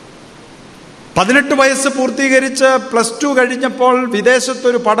 18 വയസ്സ് പൂർത്തീകരിച്ച് +2 കഴിഞ്ഞപ്പോൾ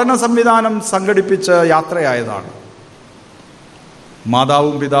വിദേശത്തൊരു പഠന സംവിധാനം സംഘടിപ്പിച്ച് യാത്രയായതാണ്.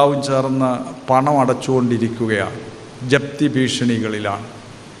 മാതാവും പിതാവും ചേർന്ന് പണം അടച്ചുകൊണ്ടിരിക്കുകയാണ്. ജപ്തി ഭീഷണികളിലാണ്.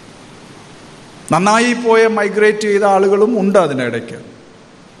 നന്നായി പോയ മൈഗ്രേറ്റ് ചെയ്ത ആളുകളും ഉണ്ട് അതിനിടയ്ക്ക്.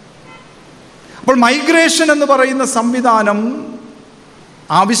 അപ്പോൾ മൈഗ്രേഷൻ എന്ന് പറയുന്ന സംവിധാനം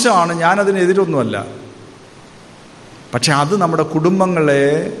ആവശ്യമാണ്. ഞാനതിനെതിരൊന്നുമല്ല. പക്ഷെ അത് നമ്മുടെ കുടുംബങ്ങളെ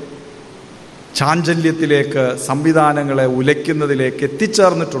ചാഞ്ചല്യത്തിലേക്ക്, സംവിധാനങ്ങളെ ഉലയ്ക്കുന്നതിലേക്ക്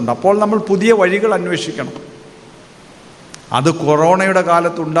എത്തിച്ചേർന്നിട്ടുണ്ട്. അപ്പോൾ നമ്മൾ പുതിയ വഴികൾ അന്വേഷിക്കണം. അത് കൊറോണയുടെ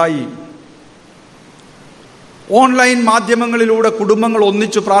കാലത്തുണ്ടായി. ഓൺലൈൻ മാധ്യമങ്ങളിലൂടെ കുടുംബങ്ങൾ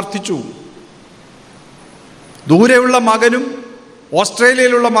ഒന്നിച്ചു പ്രാർത്ഥിച്ചു. ദൂരെയുള്ള മകനും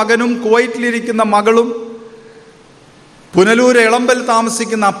ഓസ്ട്രേലിയയിലുള്ള മകനും കുവൈറ്റിലിരിക്കുന്ന മകളും പുനലൂർ എളമ്പൽ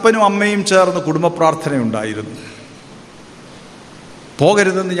താമസിക്കുന്ന അപ്പനും അമ്മയും ചേർന്ന് കുടുംബ പ്രാർത്ഥനയുണ്ടായിരുന്നു.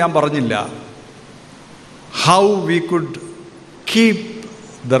 പോകരുതെന്ന് ഞാൻ പറഞ്ഞില്ല. How we could keep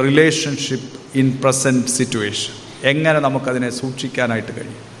the relationship in present situation. എങ്ങനെ നമുക്കതിനെ സൂക്ഷിക്കാനായിട്ട്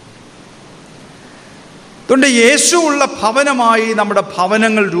കഴിയും? അതുകൊണ്ട് യേശു ഉള്ള ഭവനമായി നമ്മുടെ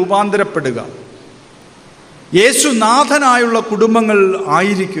ഭവനങ്ങൾ രൂപാന്തരപ്പെടുക. യേശുനാഥനായുള്ള കുടുംബങ്ങൾ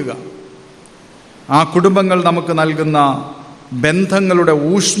ആയിരിക്കുക. ആ കുടുംബങ്ങൾ നമുക്ക് നൽകുന്ന ബന്ധങ്ങളുടെ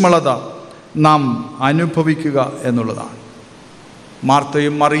ഊഷ്മളത നാം അനുഭവിക്കുക എന്നുള്ളതാണ്.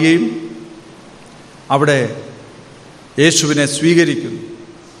 മാർത്തയും മറിയയും അവിടെ യേശുവിനെ സ്വീകരിക്കുന്നു.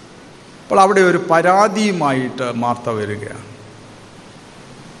 അപ്പോൾ അവിടെ ഒരു പരാതിയുമായിട്ട് മാർത്ത വരികയാണ്.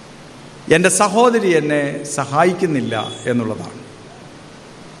 എൻ്റെ സഹോദരി എന്നെ സഹായിക്കുന്നില്ല എന്നുള്ളതാണ്.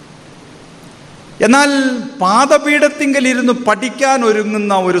 എന്നാൽ പാദപീഠത്തിങ്കൽ ഇരുന്ന് പഠിക്കാൻ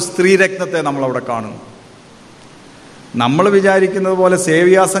ഒരുങ്ങുന്ന ഒരു സ്ത്രീരത്നത്തെ നമ്മളവിടെ കാണുന്നു. നമ്മൾ വിചാരിക്കുന്നത് പോലെ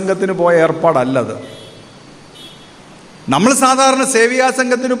സേവിയാസംഘത്തിന് പോയ ഏർപ്പാടല്ലത്. നമ്മൾ സാധാരണ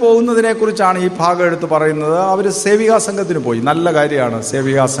സേവികാസംഘത്തിന് പോകുന്നതിനെക്കുറിച്ചാണ് ഈ ഭാഗം എടുത്ത് പറയുന്നത്. അവർ സേവികാസംഘത്തിന് പോയി. നല്ല കാര്യമാണ്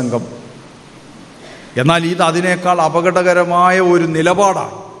സേവികാസംഘം. എന്നാൽ ഇത് അതിനേക്കാൾ അപകടകരമായ ഒരു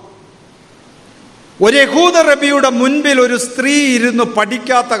നിലപാടാണ്. ഒരു യഹൂദ റബിയുടെ മുൻപിൽ ഒരു സ്ത്രീ ഇരുന്ന്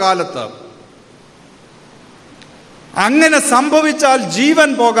പഠിക്കാത്ത കാലത്ത്, അങ്ങനെ സംഭവിച്ചാൽ ജീവൻ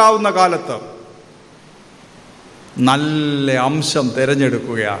പോകാവുന്ന കാലത്ത് നല്ല അംശം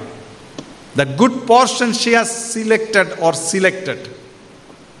തിരഞ്ഞെടുക്കുകയാണ്. The good portion she has selected.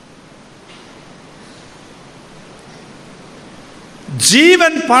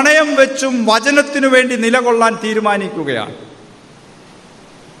 ജീവൻ പണയം വെച്ചും വചനത്തിനു വേണ്ടി നിലകൊള്ളാൻ തീരുമാനിക്കുകയാണ്.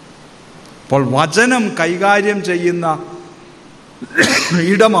 അപ്പോൾ വചനം കൈകാര്യം ചെയ്യുന്ന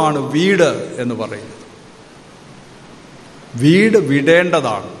ഇടമാണ് വീട് എന്ന് പറയുന്നത്. വീട്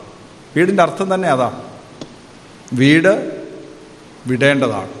വിടേണ്ടതാണ്. വീടിൻ്റെ അർത്ഥം തന്നെ അതാണ്. വീട്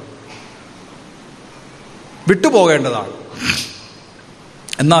വിടേണ്ടതാണ്, വിട്ടുപോകേണ്ടതാണ്.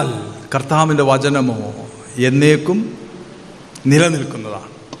 എന്നാൽ കർത്താവിൻ്റെ വചനമോ എന്നേക്കും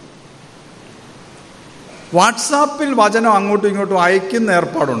നിലനിൽക്കുന്നതാണ്. വാട്സാപ്പിൽ വചനം അങ്ങോട്ടും ഇങ്ങോട്ടും അയക്കുന്ന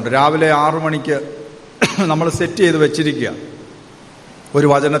ഏർപ്പാടുണ്ട്. രാവിലെ 6 മണിക്ക് നമ്മൾ സെറ്റ് ചെയ്ത് വെച്ചിരിക്കുക. ഒരു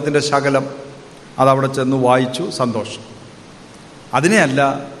വചനത്തിൻ്റെ ശകലം അതവിടെ ചെന്ന് വായിച്ചു, സന്തോഷം. അതിനെയല്ല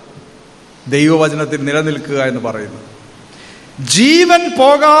ദൈവവചനത്തിൽ നിലനിൽക്കുക എന്ന് പറയുന്നത്. ജീവൻ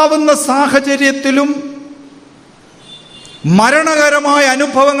പോകാവുന്ന സാഹചര്യത്തിലും മരണകരമായ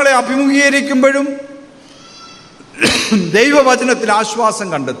അനുഭവങ്ങളെ അഭിമുഖീകരിക്കുമ്പോഴും ദൈവവചനത്തിൽ ആശ്വാസം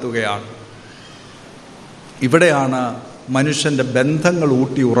കണ്ടെത്തുകയാണ്. ഇവിടെയാണ് മനുഷ്യൻ്റെ ബന്ധങ്ങൾ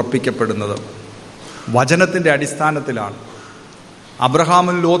ഊട്ടി ഉറപ്പിക്കപ്പെടുന്നത്. വചനത്തിൻ്റെ അടിസ്ഥാനത്തിലാണ്.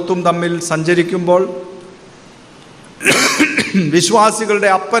 അബ്രഹാമും ലോത്തും തമ്മിൽ സഞ്ചരിക്കുമ്പോൾ വിശ്വാസികളുടെ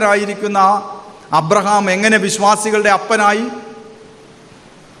അപ്പനായിരിക്കുന്ന അബ്രഹാം എങ്ങനെ വിശ്വാസികളുടെ അപ്പനായി?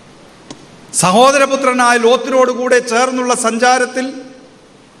 സഹോദരപുത്രനായ ലോത്തിനോടുകൂടെ ചേർന്നുള്ള സഞ്ചാരത്തിൽ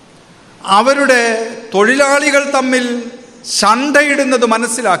അവരുടെ തൊഴിലാളികൾ തമ്മിൽ ശണ്ടയിടുന്നത്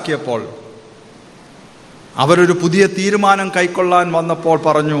മനസ്സിലാക്കിയപ്പോൾ അവരൊരു പുതിയ തീരുമാനം കൈക്കൊള്ളാൻ വന്നപ്പോൾ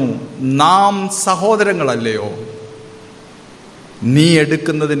പറഞ്ഞു, നാം സഹോദരങ്ങളല്ലയോ, നീ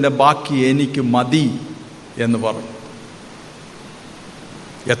എടുക്കുന്നതിൻ്റെ ബാക്കി എനിക്ക് മതി എന്ന് പറഞ്ഞു.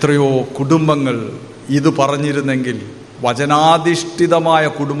 എത്രയോ കുടുംബങ്ങൾ ഇത് പറഞ്ഞിരുന്നെങ്കിൽ വചനാധിഷ്ഠിതമായ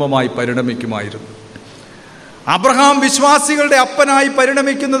കുടുംബമായി പരിണമിക്കുമായിരുന്നു. അബ്രഹാം വിശ്വാസികളുടെ അപ്പനായി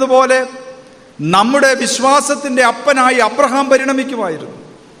പരിണമിക്കുന്നത് പോലെ നമ്മുടെ വിശ്വാസത്തിൻ്റെ അപ്പനായി അബ്രഹാം പരിണമിക്കുമായിരുന്നു.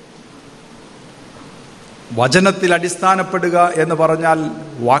 വചനത്തിൽ അടിസ്ഥാനപ്പെടുക എന്ന് പറഞ്ഞാൽ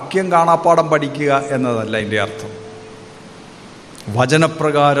വാക്യം കാണാപ്പാഠം പഠിക്കുക എന്നതല്ല എൻ്റെ അർത്ഥം.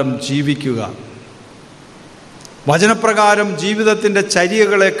 വചനപ്രകാരം ജീവിക്കുക, വചനപ്രകാരം ജീവിതത്തിൻ്റെ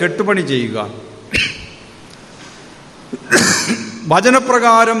ചര്യകളെ കെട്ടുപണി ചെയ്യുക,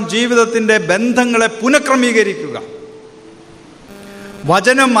 വചനപ്രകാരം ജീവിതത്തിൻ്റെ ബന്ധങ്ങളെ പുനഃക്രമീകരിക്കുക,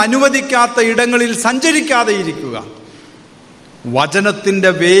 വചനം അനുവദിക്കാത്ത ഇടങ്ങളിൽ സഞ്ചരിക്കാതെ ഇരിക്കുക,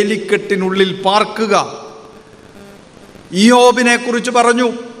 വചനത്തിൻ്റെ വേലിക്കെട്ടിനുള്ളിൽ പാർക്കുക. ഇയ്യോബിനെ കുറിച്ച് പറഞ്ഞു,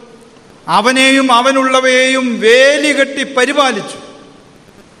 അവനെയും അവനുള്ളവയെയും വേലികെട്ടി പരിപാലിച്ചു.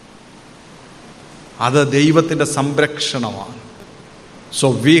 അത് ദൈവത്തിൻ്റെ സംരക്ഷണമാണ്. So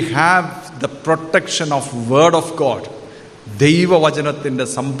we have the protection of word of God. ദൈവവചനത്തിൻ്റെ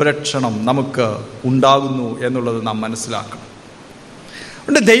സംരക്ഷണം നമുക്ക് ഉണ്ടാകുന്നു എന്നുള്ളത് നാം മനസ്സിലാക്കണം.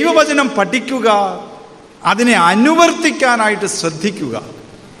 അതുകൊണ്ട് ദൈവവചനം പഠിക്കുക, അതിനെ അനുവർത്തിക്കാനായിട്ട് ശ്രദ്ധിക്കുക.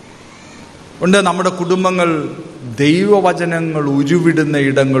 ഉണ്ട് നമ്മുടെ കുടുംബങ്ങൾ ദൈവവചനങ്ങൾ ഉരുവിടുന്ന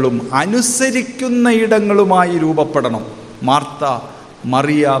ഇടങ്ങളും അനുസരിക്കുന്ന ഇടങ്ങളുമായി രൂപപ്പെടണം. മാർത്ത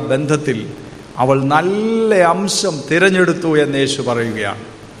മറിയ ബന്ധത്തിൽ അവൾ നല്ല അംശം തിരഞ്ഞെടുത്തു എന്ന് യേശു പറയുകയാണ്.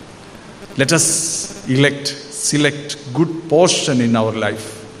 Let us select good portion in our life.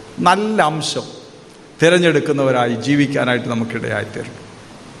 നല്ല അംശം തിരഞ്ഞെടുക്കുന്നവരായി ജീവിക്കാനായിട്ട് നമുക്കിടയായിത്തീരണം.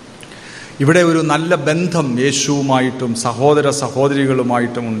 ഇവിടെ ഒരു നല്ല ബന്ധം യേശുവുമായിട്ടും സഹോദര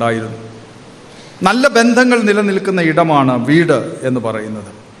സഹോദരികളുമായിട്ടും ഉണ്ടായിരുന്നു. നല്ല ബന്ധങ്ങൾ നിലനിൽക്കുന്ന ഇടമാണ് വീട് എന്ന്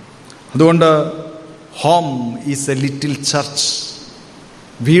പറയുന്നത്. അതുകൊണ്ട് home is A little church.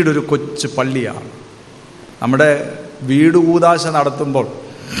 വീടൊരു കൊച്ചു പള്ളിയാണ്. നമ്മുടെ വീട് കൂദാശ നടത്തുമ്പോൾ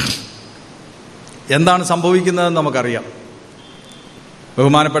എന്താണ് സംഭവിക്കുന്നതെന്ന് നമുക്കറിയാം.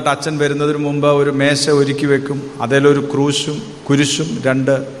 ബഹുമാനപ്പെട്ട അച്ഛൻ വരുന്നതിന് മുമ്പ് ഒരു മേശ ഒരുക്കി വെക്കും. അതിലൊരു കുരിശും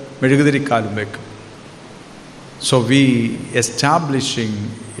 2 മെഴുകുതിരിക്കാലും വെക്കും. So we establishing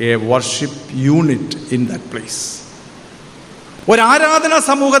A worship unit in that place. ഒരാരാധനാ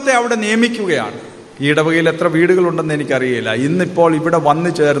സമൂഹത്തെ അവിടെ നിയമിക്കുകയാണ്. ഈ ഇടവകയിൽ എത്ര വീടുകളുണ്ടെന്ന് എനിക്കറിയില്ല. ഇന്നിപ്പോൾ ഇവിടെ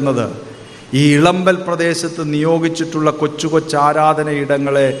വന്നു ചേർന്നത് ഈ ഇളമ്പൽ പ്രദേശത്ത് നിയോഗിച്ചിട്ടുള്ള കൊച്ചു കൊച്ചു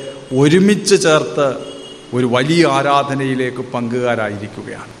ആരാധനയിടങ്ങളെ ഒരുമിച്ച് ചേർത്ത് ഒരു വലിയ ആരാധനയിലേക്ക്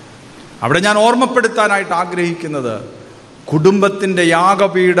പങ്കുകാരായിരിക്കുകയാണ്. അവിടെ ഞാൻ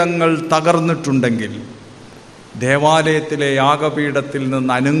ദേവാലയത്തിലെ യാഗപീഠത്തിൽ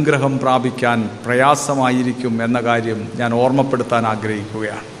നിന്ന് അനുഗ്രഹം പ്രാപിക്കാൻ പ്രയാസമായിരിക്കും എന്ന കാര്യം ഞാൻ ഓർമ്മപ്പെടുത്താൻ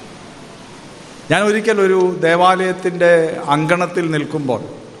ആഗ്രഹിക്കുകയാണ്. ഞാൻ ഒരിക്കൽ ഒരു ദേവാലയത്തിൻ്റെ അങ്കണത്തിൽ നിൽക്കുമ്പോൾ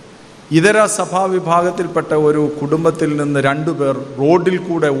ഇതര സഭാവിഭാഗത്തിൽപ്പെട്ട ഒരു കുടുംബത്തിൽ നിന്ന് 2 പേർ റോഡിൽ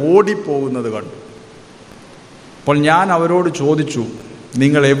കൂടെ ഓടിപ്പോകുന്നത് കണ്ടു. അപ്പോൾ ഞാൻ അവരോട് ചോദിച്ചു,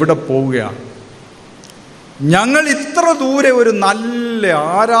 നിങ്ങൾ എവിടെ പോവുകയാണ്? ഞങ്ങൾ ഇത്ര ദൂരെ ഒരു നല്ല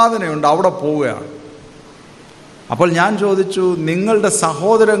ആരാധനയുണ്ട്, അവിടെ പോവുകയാണ്. അപ്പോൾ ഞാൻ ചോദിച്ചു, നിങ്ങളുടെ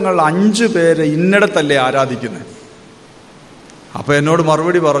സഹോദരങ്ങൾ 5 പേര് ഇന്നിടത്തല്ലേ ആരാധിക്കുന്നത്? അപ്പോൾ എന്നോട്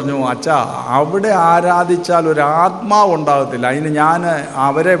മറുപടി പറഞ്ഞു, അച്ഛാ അവിടെ ആരാധിച്ചാൽ ഒരു ആത്മാവ് ഉണ്ടാകത്തില്ല, അതിന് ഞാൻ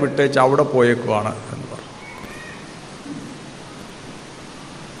അവരെ വിട്ടേച്ച് അവിടെ പോയേക്കുവാണ് എന്ന് പറഞ്ഞു.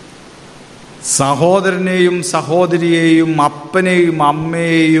 സഹോദരനെയും സഹോദരിയെയും അപ്പനെയും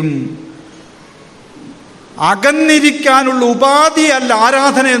അമ്മയെയും അകന്നിരിക്കാനുള്ള ഉപാധിയല്ല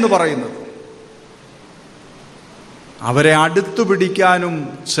ആരാധന എന്ന് പറയുന്നത്. അവരെ അടുത്തു പിടിക്കാനും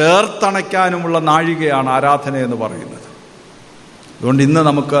ചേർത്തണയ്ക്കാനുമുള്ള നാഴികയാണ് ആരാധന എന്ന് പറയുന്നത്. അതുകൊണ്ട് ഇന്ന്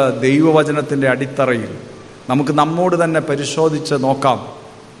നമുക്ക് ദൈവവചനത്തിൻ്റെ അടിത്തറയിൽ നമുക്ക് നമ്മോട് തന്നെ പരിശോധിച്ച് നോക്കാം.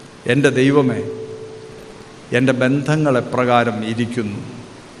 എൻ്റെ ദൈവമേ, എൻ്റെ ബന്ധങ്ങൾ എപ്രകാരം ഇരിക്കുന്നു?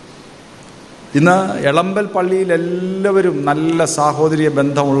 ഇന്ന് എളമ്പൽ പള്ളിയിൽ എല്ലാവരും നല്ല സാഹോദര്യ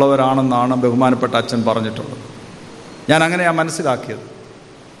ബന്ധമുള്ളവരാണെന്നാണ് ബഹുമാനപ്പെട്ട അച്ഛൻ പറഞ്ഞിട്ടുള്ളത്. ഞാൻ അങ്ങനെയാണ് മനസ്സിലാക്കിയത്.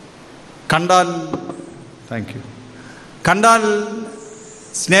 കണ്ടാൽ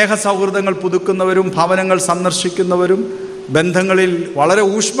സ്നേഹ സൗഹൃദങ്ങൾ പുതുക്കുന്നവരും ഭവനങ്ങൾ സന്ദർശിക്കുന്നവരും ബന്ധങ്ങളിൽ വളരെ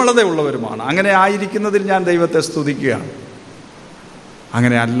ഊഷ്മളതയുള്ളവരുമാണ്. അങ്ങനെ ആയിരിക്കുന്നതിൽ ഞാൻ ദൈവത്തെ സ്തുതിക്കുകയാണ്.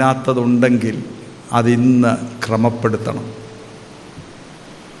 അങ്ങനെ അല്ലാത്തതുണ്ടെങ്കിൽ അതിന്ന് ക്രമപ്പെടുത്തണം.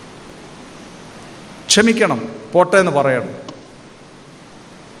 ക്ഷമിക്കണം, പോട്ടെ എന്ന് പറയണം.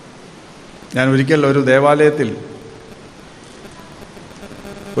 ഞാൻ ഒരിക്കൽ ഒരു ദേവാലയത്തിൽ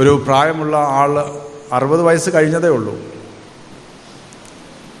ഒരു പ്രായമുള്ള ആൾ, 60 വയസ്സ് കഴിഞ്ഞതേ ഉള്ളൂ,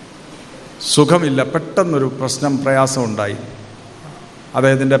 സുഖമില്ല, പെട്ടെന്നൊരു പ്രയാസം ഉണ്ടായി.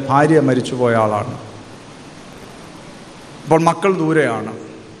 അദ്ദേഹത്തിൻ്റെ ഭാര്യ മരിച്ചുപോയ ആളാണ്. അപ്പോൾ മക്കൾ ദൂരെയാണ്.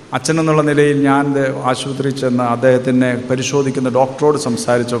 അച്ഛനെന്നുള്ള നിലയിൽ ഞാൻ ആശുപത്രിയിൽ ചെന്ന് അദ്ദേഹത്തിനെ പരിശോധിക്കുന്ന ഡോക്ടറോട്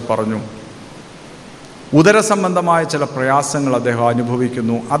സംസാരിച്ചപ്പോൾ പറഞ്ഞു, ഉദര സംബന്ധമായ ചില പ്രയാസങ്ങൾ അദ്ദേഹം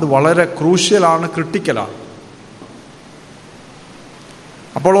അനുഭവിക്കുന്നു. അത് വളരെ ക്രൂഷ്യലാണ്, ക്രിട്ടിക്കലാണ്.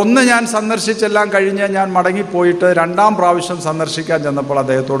 അപ്പോൾ ഒന്ന് ഞാൻ സന്ദർശിച്ചെല്ലാം കഴിഞ്ഞ് ഞാൻ മടങ്ങിപ്പോയിട്ട് 2ാം പ്രാവശ്യം സന്ദർശിക്കാൻ ചെന്നപ്പോൾ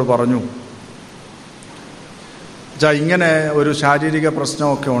അദ്ദേഹത്തോട് പറഞ്ഞു, ഇങ്ങനെ ഒരു ശാരീരിക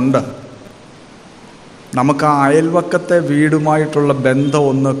പ്രശ്നമൊക്കെ ഉണ്ട്, നമുക്ക് ആ അയൽവക്കത്തെ വീടുമായിട്ടുള്ള ബന്ധം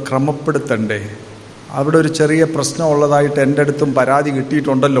ഒന്ന് ക്രമപ്പെടുത്തണ്ടേ? അവിടെ ഒരു ചെറിയ പ്രശ്നം ഉള്ളതായിട്ട് എൻ്റെ അടുത്തും പരാതി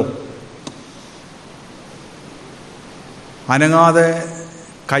കിട്ടിയിട്ടുണ്ടല്ലോ. അനങ്ങാതെ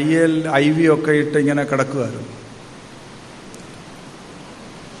കയ്യിൽ IV ഒക്കെ ഇട്ട് ഇങ്ങനെ കിടക്കുകയായിരുന്നു.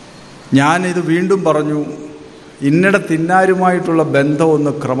 ഞാനിത് വീണ്ടും പറഞ്ഞു, ഇന്നിടത്തിന്നാരുമായിട്ടുള്ള ബന്ധം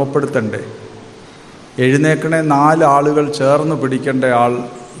ഒന്ന് ക്രമപ്പെടുത്തണ്ടേ? എഴുന്നേക്കണേ 4 ആളുകൾ ചേർന്ന് പിടിക്കേണ്ട ആൾ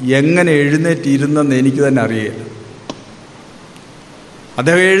എങ്ങനെ എഴുന്നേറ്റിരുന്നെന്ന് എനിക്ക് തന്നെ അറിയില്ല.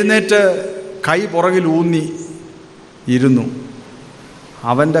 അദ്ദേഹം എഴുന്നേറ്റ് കൈ പുറകിൽ ഊന്നി ഇരുന്നു.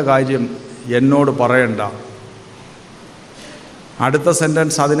 അവൻ്റെ കാര്യം എന്നോട് പറയണ്ട. അടുത്ത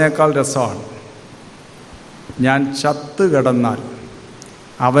സെൻറ്റൻസ് അതിനേക്കാൾ രസമാണ്. ഞാൻ ചത്ത് കിടന്നാൽ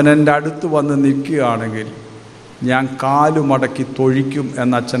അവൻ എൻ്റെ അടുത്ത് വന്ന് നിൽക്കുകയാണെങ്കിൽ ഞാൻ കാലു മടക്കി തൊഴിക്കും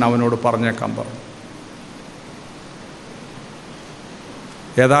എന്ന് അച്ഛൻ അവനോട് പറഞ്ഞേക്കാൻ പറഞ്ഞു.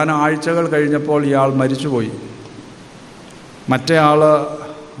 ഏതാനും ആഴ്ചകൾ കഴിഞ്ഞപ്പോൾ ഇയാൾ മരിച്ചുപോയി. മറ്റേ ആൾ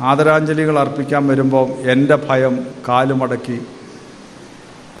ആദരാഞ്ജലികൾ അർപ്പിക്കാൻ വരുമ്പോൾ എൻ്റെ ഭയം കാലു മടക്കി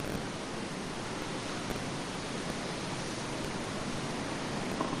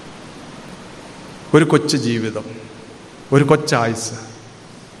ഒരു കൊച്ചു ജീവിതം, ഒരു കൊച്ചായുസ്,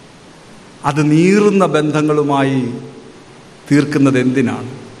 അത് നീറുന്ന ബന്ധങ്ങളുമായി തീർക്കുന്നത്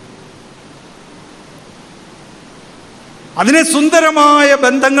എന്തിനാണ്? അതിനെ സുന്ദരമായ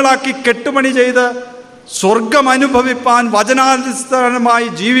ബന്ധങ്ങളാക്കി കെട്ടുപണി ചെയ്ത് സ്വർഗം അനുഭവിപ്പാൻ, വചനാടിസ്ഥാനമായി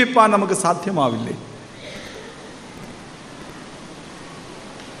ജീവിപ്പാൻ നമുക്ക് സാധ്യമാവില്ലേ?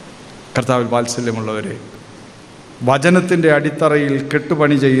 കർത്താവിൽ വാത്സല്യമുള്ളവരെ, വചനത്തിൻ്റെ അടിത്തറയിൽ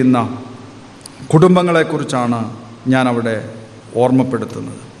കെട്ടുപണി ചെയ്യുന്ന കുടുംബങ്ങളെക്കുറിച്ചാണ് ഞാൻ അവിടെ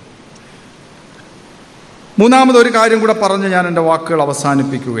ഓർമ്മപ്പെടുത്തുന്നത്. മൂന്നാമതൊരു കാര്യം കൂടെ പറഞ്ഞ് ഞാൻ എൻ്റെ വാക്കുകൾ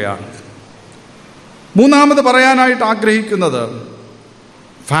അവസാനിപ്പിക്കുകയാണ്. മൂന്നാമത് പറയാനായിട്ട് ആഗ്രഹിക്കുന്നത്,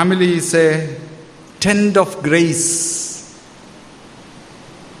 family is A tent of grace.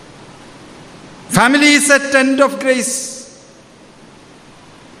 Family is A tent of grace.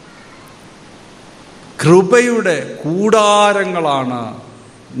 കൃപയുടെ കൂടാരങ്ങളാണ്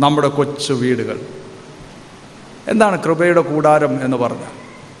നമ്മുടെ കൊച്ചു വീടുകൾ. എന്താണ് കൃപയുടെ കൂടാരം എന്ന് പറഞ്ഞാൽ?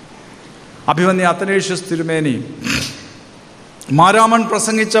 അഭിവന്യ അത്തനേഷ്യസ് തിരുമേനി മാരാമൺ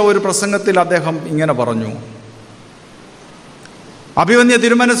പ്രസംഗിച്ച ഒരു പ്രസംഗത്തിൽ അദ്ദേഹം ഇങ്ങനെ പറഞ്ഞു: അഭിവന്യ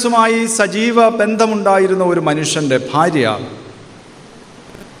തിരുമനസ്സുമായി സജീവ ബന്ധമുണ്ടായിരുന്ന ഒരു മനുഷ്യൻ്റെ ഭാര്യ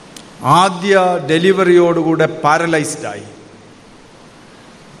ആദ്യ ഡെലിവറിയോടുകൂടെ പാരലൈസ്ഡായി.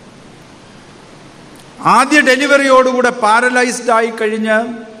 ആദ്യ ഡെലിവറിയോടുകൂടെ പാരലൈസ്ഡായി കഴിഞ്ഞ്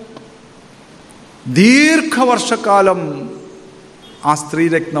ദീർഘവർഷക്കാലം ആ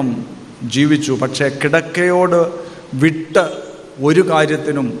സ്ത്രീരത്നം ജീവിച്ചു. പക്ഷേ കിടക്കയോട് വിട്ട് ഒരു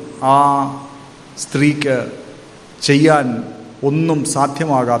കാര്യത്തിനും ആ സ്ത്രീക്ക് ചെയ്യാൻ ഒന്നും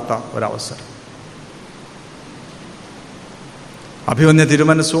സാധ്യമാകാത്ത ഒരവസരം. അഭിവന്യ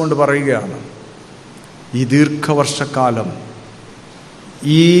തിരുമനസ്സുകൊണ്ട് പറയുകയാണ്, ഈ ദീർഘവർഷക്കാലം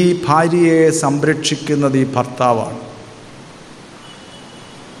ഈ ഭാര്യയെ സംരക്ഷിക്കുന്നത് ഈ ഭർത്താവാണ്,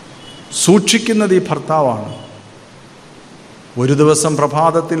 സൂക്ഷിക്കുന്നത് ഈ ഭർത്താവാണ്. ഒരു ദിവസം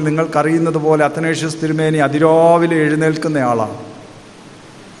പ്രഭാതത്തിൽ നിങ്ങൾക്കറിയുന്നത് പോലെ അത്തനേഷ്യസ് തിരുമേനി അതിരാവിലെ എഴുന്നേൽക്കുന്നയാളാണ്.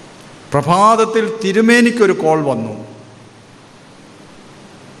 പ്രഭാതത്തിൽ തിരുമേനിക്കൊരു കോൾ വന്നു.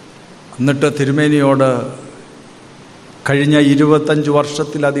 എന്നിട്ട് തിരുമേനിയോട് കഴിഞ്ഞ 25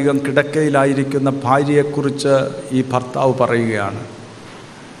 വർഷത്തിലധികം കിടക്കയിലായിരിക്കുന്ന ഭാര്യയെക്കുറിച്ച് ഈ ഭർത്താവ് പറയുകയാണ്: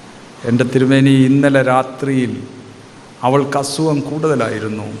 എൻ്റെ തിരുമേനി, ഇന്നലെ രാത്രിയിൽ അവൾക്ക് അസുഖം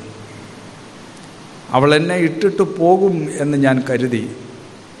കൂടുതലായിരുന്നു. അവൾ എന്നെ ഇട്ടിട്ട് പോകും എന്ന് ഞാൻ കരുതി.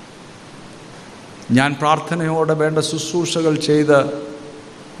 ഞാൻ പ്രാർത്ഥനയോടെ വേണ്ട ശുശ്രൂഷകൾ ചെയ്ത്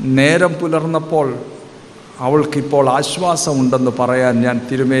നേരം പുലർന്നപ്പോൾ അവൾക്കിപ്പോൾ ആശ്വാസമുണ്ടെന്ന് പറയാൻ ഞാൻ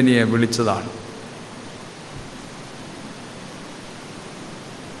തിരുമേനിയെ വിളിച്ചതാണ്.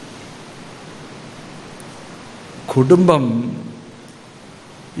 കുടുംബം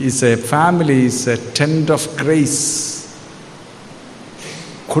is A family, is A tent of grace.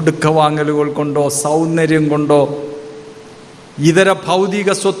 കൊടുക്കവാങ്ങലുകൾ കൊണ്ടോ സൗന്ദര്യം കൊണ്ടോ ഇതര ഭൗതിക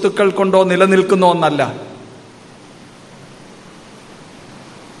സ്വത്തുക്കൾ കൊണ്ടോ നിലനിൽക്കുന്ന ഒന്നല്ല.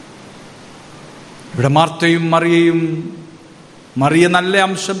 ഇവിടെ മാർത്തയും മറിയയും, മറിയ നല്ല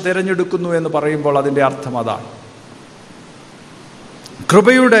അംശം തിരഞ്ഞെടുക്കുന്നു എന്ന് പറയുമ്പോൾ അതിൻ്റെ അർത്ഥം അതാണ്.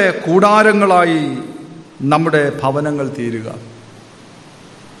 കൃപയുടെ കൂടാരങ്ങളായി നമ്മുടെ ഭവനങ്ങൾ തീരുക.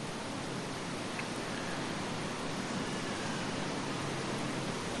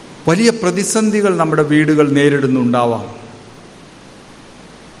 വലിയ പ്രതിസന്ധികൾ നമ്മുടെ വീടുകൾ നേരിടുന്നുണ്ടാവാം.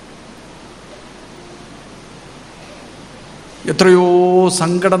 എത്രയോ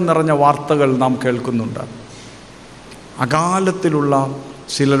സങ്കടം നിറഞ്ഞ വാർത്തകൾ നാം കേൾക്കുന്നുണ്ട്. അകാലത്തിലുള്ള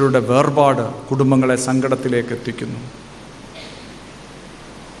ചിലരുടെ വേർപാട് കുടുംബങ്ങളെ സങ്കടത്തിലേക്ക് എത്തിക്കുന്നു.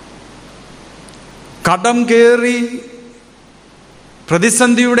 കടം കയറി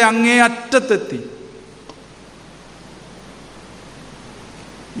പ്രതിസന്ധിയുടെ അങ്ങേ അറ്റത്തെത്തി.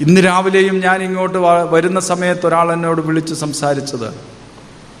 ഇന്ന് രാവിലെയും ഞാൻ ഇങ്ങോട്ട് വരുന്ന സമയത്ത് ഒരാൾ എന്നോട് വിളിച്ച് സംസാരിച്ചത്,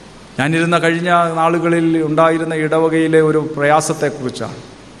 ഞാനിരുന്ന കഴിഞ്ഞ നാളുകളിൽ ഉണ്ടായിരുന്ന ഇടവകയിലെ ഒരു പ്രയാസത്തെക്കുറിച്ചാണ്.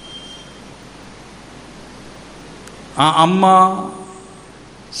 ആ അമ്മ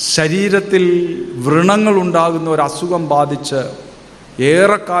ശരീരത്തിൽ വ്രണങ്ങൾ ഉണ്ടാകുന്ന ഒരു അസുഖം ബാധിച്ച്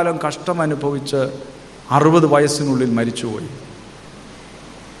ഏറെക്കാലം കഷ്ടം അനുഭവിച്ച് 60 വയസ്സിനുള്ളിൽ മരിച്ചുപോയി.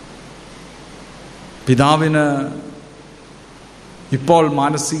 പിതാവിന് ഇപ്പോൾ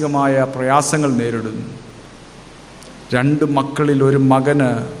മാനസികമായ പ്രയാസങ്ങൾ നേരിടുന്നു. 2 മക്കളിൽ ഒരു മകന്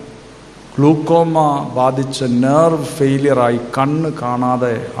ഗ്ലൂക്കോമ ബാധിച്ച് നെർവ് ഫെയിലിയറായി കണ്ണ്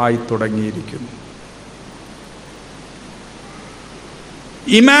കാണാതെ ആയി തുടങ്ങിയിരിക്കുന്നു.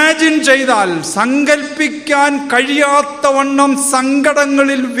 ഇമാജിൻ ചെയ്താൽ, സങ്കൽപ്പിക്കാൻ കഴിയാത്തവണ്ണം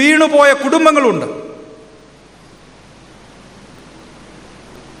സങ്കടങ്ങളിൽ വീണുപോയ കുടുംബങ്ങളുണ്ട്.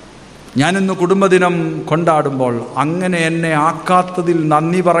 ഞാനിന്ന് കുടുംബദിനം കൊണ്ടാടുമ്പോൾ അങ്ങനെ എന്നെ ആക്കാത്തതിൽ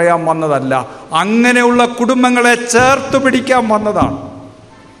നന്ദി പറയാൻ വന്നതല്ല, അങ്ങനെയുള്ള കുടുംബങ്ങളെ ചേർത്ത് പിടിക്കാൻ വന്നതാണ്.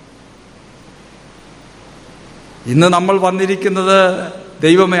 ഇന്ന് നമ്മൾ വന്നിരിക്കുന്നത്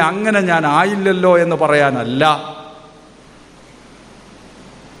ദൈവമേ അങ്ങനെ ഞാൻ ആയില്ലല്ലോ എന്ന് പറയാനല്ല.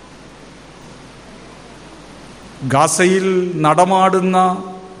 ഗാസയിൽ നടമാടുന്ന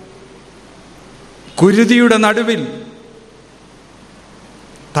കുരുതിയുടെ നടുവിൽ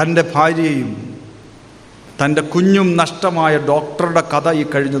തൻ്റെ ഭാര്യയും തൻ്റെ കുഞ്ഞും നഷ്ടമായ ഡോക്ടറുടെ കഥ ഈ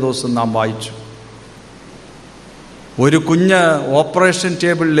കഴിഞ്ഞ ദിവസം നാം വായിച്ചു. ഒരു കുഞ്ഞ് ഓപ്പറേഷൻ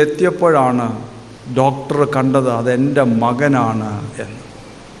ടേബിളിൽ എത്തിയപ്പോഴാണ് ഡോക്ടർ കണ്ടത് അതെൻ്റെ മകനാണ് എന്ന്.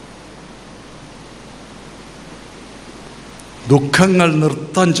 ദുഃഖങ്ങൾ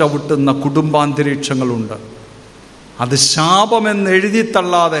നൃത്തം ചവിട്ടുന്ന കുടുംബാന്തരീക്ഷങ്ങളുണ്ട്. അത് ശാപമെന്ന്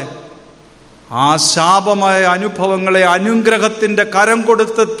എഴുതിത്തള്ളാതെ ആ ശാപമായ അനുഭവങ്ങളെ അനുഗ്രഹത്തിൻ്റെ കരം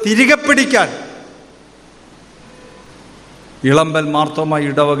കൊടുത്ത് തിരികെ പിടിക്കാൻ ഇളമ്പൽ മാർത്തോമ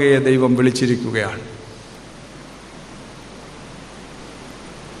ഇടവകയെ ദൈവം വിളിച്ചിരിക്കുകയാണ്.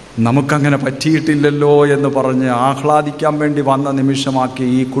 നമുക്കങ്ങനെ പറ്റിയിട്ടില്ലല്ലോ എന്ന് പറഞ്ഞ് ആഹ്ലാദിക്കാൻ വേണ്ടി വന്ന നിമിഷമാക്കി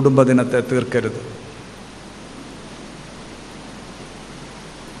ഈ കുടുംബദിനത്തെ തീർക്കരുത്.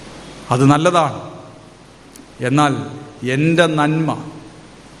 അത് നല്ലതാണ്. എന്നാൽ എൻ്റെ നന്മ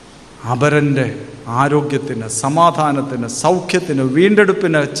അപരൻ്റെ ആരോഗ്യത്തിന്, സമാധാനത്തിന്, സൗഖ്യത്തിന്,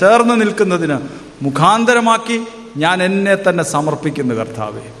 വീണ്ടെടുപ്പിന്, ചേർന്ന് നിൽക്കുന്നതിന് മുഖാന്തരമാക്കി ഞാൻ എന്നെ തന്നെ സമർപ്പിക്കുന്നു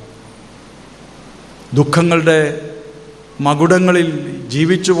കർത്താവേ. ദുഃഖങ്ങളുടെ മകുടങ്ങളിൽ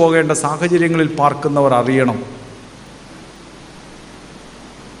ജീവിച്ചു പോകേണ്ട സാഹചര്യങ്ങളിൽ പാർക്കുന്നവർ അറിയണം,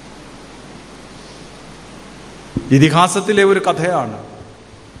 ഇതിഹാസത്തിലെ ഒരു കഥയാണ്.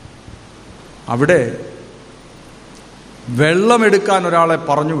 അവിടെ വെള്ളമെടുക്കാൻ ഒരാളെ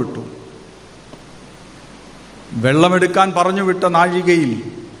പറഞ്ഞു വിട്ടു. വെള്ളമെടുക്കാൻ പറഞ്ഞു വിട്ട നാഴികയിൽ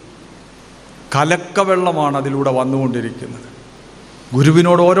കലക്കവെള്ളമാണ് അതിലൂടെ വന്നുകൊണ്ടിരിക്കുന്നത്.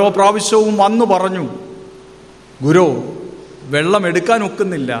 ഗുരുവിനോട് ഓരോ പ്രാവശ്യവും വന്നു പറഞ്ഞു, ഗുരു വെള്ളം എടുക്കാൻ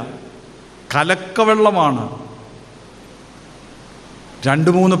ഒക്കുന്നില്ല, കലക്കവെള്ളമാണ്.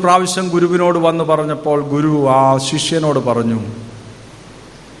 2-3 പ്രാവശ്യം ഗുരുവിനോട് വന്ന് പറഞ്ഞപ്പോൾ ഗുരു ആ ശിഷ്യനോട് പറഞ്ഞു,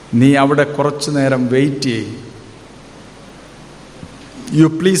 നീ അവിടെ കുറച്ചു നേരം വെയിറ്റ് ചെയ്യ്. You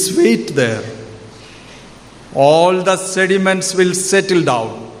please wait there. All the sediments will settle down.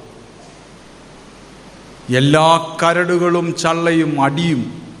 എല്ലാ കരടുകളും ചള്ളയും അടിയും,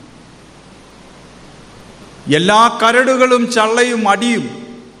 എല്ലാ കരടുകളും ചള്ളയും അടിയും.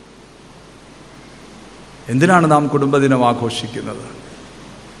 എന്തിനാണ് നാം കുടുംബദിനം ആഘോഷിക്കുന്നത്?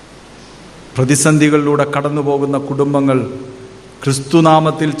 പ്രതിസന്ധികളിലൂടെ കടന്നു പോകുന്ന കുടുംബങ്ങൾ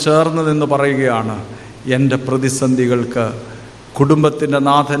ക്രിസ്തുനാമത്തിൽ ചേർന്ന് നിന്ന് പറയുകയാണ്, എൻ്റെ പ്രതിസന്ധികൾക്ക് കുടുംബത്തിൻ്റെ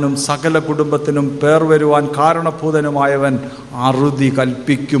നാഥനും സകല കുടുംബത്തിനും പേർ വരുവാൻ കാരണഭൂതനുമായവൻ അറുതി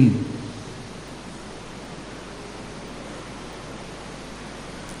കൽപ്പിക്കും.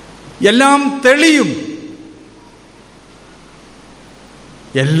 എല്ലാം തെളിയും,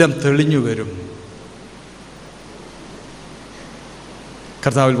 എല്ലാം തെളിഞ്ഞു വരും.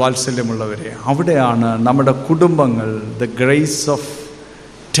 കർത്താവിൽ വാത്സല്യമുള്ളവരെ, അവിടെയാണ് നമ്മുടെ കുടുംബങ്ങൾ ദ ഗ്രേസ് ഓഫ്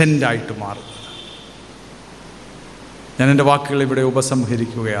ടെൻ്റായിട്ട് മാറുന്നത്. ഞാൻ എൻ്റെ വാക്കുകൾ ഇവിടെ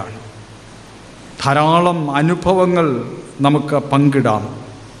ഉപസംഹരിക്കുകയാണ്. ധാരാളം അനുഭവങ്ങൾ നമുക്ക് പങ്കിടാം,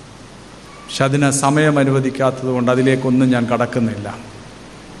 പക്ഷെ അതിന് സമയം അനുവദിക്കാത്തത് കൊണ്ട് അതിലേക്കൊന്നും ഞാൻ കടക്കുന്നില്ല.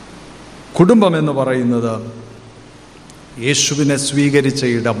 കുടുംബം എന്ന് പറയുന്നത് യേശുവിനെ സ്വീകരിച്ച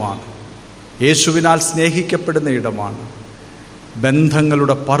ഇടമാണ്, യേശുവിനാൽ സ്നേഹിക്കപ്പെടുന്ന ഇടമാണ്.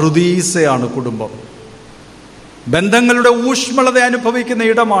 ബന്ധങ്ങളുടെ പറുദീസയാണ് കുടുംബം. ബന്ധങ്ങളുടെ ഊഷ്മളത അനുഭവിക്കുന്ന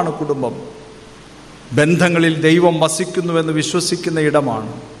ഇടമാണ് കുടുംബം. ബന്ധങ്ങളിൽ ദൈവം വസിക്കുന്നുവെന്ന് വിശ്വസിക്കുന്ന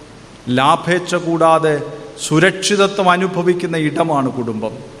ഇടമാണ്. ലാഭേച്ഛ കൂടാതെ സുരക്ഷിതത്വം അനുഭവിക്കുന്ന ഇടമാണ്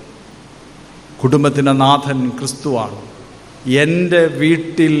കുടുംബം. കുടുംബത്തിൻ്റെ നാഥൻ ക്രിസ്തുവാണ്. എൻ്റെ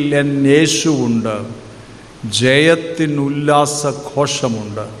വീട്ടിൽ എൻ യേശുവുണ്ട്, ജയത്തിന്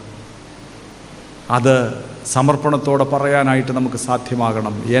ഉല്ലാസഘോഷമുണ്ട്. അത് സമർപ്പണത്തോടെ പറയാനായിട്ട് നമുക്ക്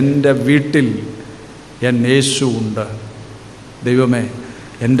സാധ്യമാകണം. എൻ്റെ വീട്ടിൽ എൻ യേശുവുണ്ട്. ദൈവമേ,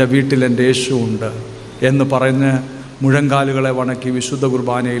 എൻ്റെ വീട്ടിൽ എൻ്റെ യേശുവുണ്ട് എന്ന് പറഞ്ഞ് മുഴങ്കാലുകളെ വണക്കി വിശുദ്ധ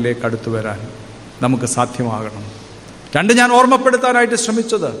കുർബാനയിലേക്ക് അടുത്തു വരാൻ നമുക്ക് സാധ്യമാകണം. 2, ഞാൻ ഓർമ്മപ്പെടുത്താനായിട്ട്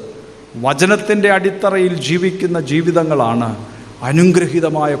ശ്രമിച്ചത്, വചനത്തിൻ്റെ അടിത്തറയിൽ ജീവിക്കുന്ന ജീവിതങ്ങളാണ്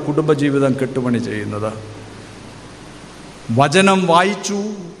അനുഗ്രഹീതമായ കുടുംബജീവിതം കെട്ടുപണി ചെയ്യുന്നത്. വചനം വായിച്ചു,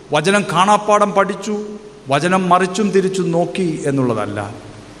 വചനം കാണാപ്പാഠം പഠിച്ചു, വചനം മറിച്ചും തിരിച്ചും നോക്കി എന്നുള്ളതല്ല,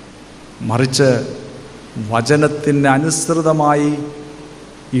 മറിച്ച് വചനത്തിന് അനുസൃതമായി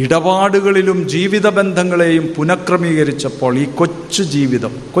ഇടപാടുകളിലും ജീവിത ബന്ധങ്ങളെയും പുനഃക്രമീകരിച്ചപ്പോൾ ഈ കൊച്ചു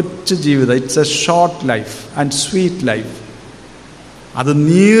ജീവിതം, it's A short life and sweet life, അത്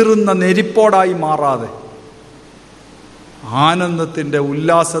നീറുന്ന നെരിപ്പോടായി മാറാതെ ആനന്ദത്തിൻ്റെ,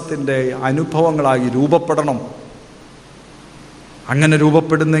 ഉല്ലാസത്തിൻ്റെ അനുഭവങ്ങളായി രൂപപ്പെടണം. അങ്ങനെ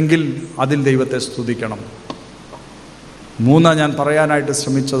രൂപപ്പെടുന്നെങ്കിൽ അതിൽ ദൈവത്തെ സ്തുതിക്കണം. 3 ഞാൻ പറയാനായിട്ട്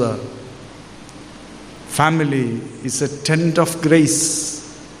ശ്രമിച്ചത്, family is A tent of grace.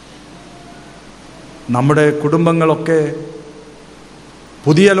 നമ്മുടെ കുടുംബങ്ങളൊക്കെ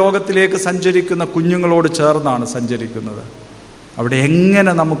പുതിയ ലോകത്തിലേക്ക് സഞ്ചരിക്കുന്ന കുഞ്ഞുങ്ങളോട് ചേർന്നാണ് സഞ്ചരിക്കുന്നത്. അവിടെ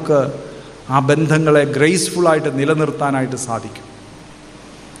എങ്ങനെ നമുക്ക് ആ ബന്ധങ്ങളെ ഗ്രേസ്ഫുള്ളായിട്ട് നിലനിർത്താനായിട്ട് സാധിക്കും?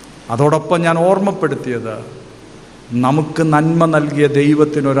 അതോടൊപ്പം ഞാൻ ഓർമ്മപ്പെടുത്തിയത്, നമുക്ക് നന്മ നൽകിയ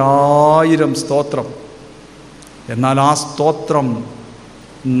ദൈവത്തിന് 1000 സ്തോത്രം. എന്നാൽ ആ സ്തോത്രം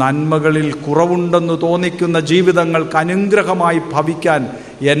നന്മകളിൽ കുറവുണ്ടെന്ന് തോന്നിക്കുന്ന ജീവിതങ്ങൾക്ക് അനുഗ്രഹമായി ഭവിക്കാൻ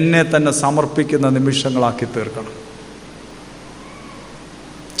എന്നെ തന്നെ സമർപ്പിക്കുന്ന നിമിഷങ്ങളാക്കി തീർക്കണം.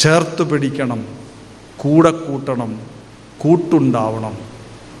 ചേർത്ത് പിടിക്കണം, കൂടെ കൂട്ടണം, കൂട്ടുണ്ടാവണം.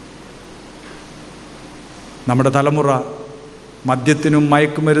 നമ്മുടെ തലമുറ മദ്യത്തിനും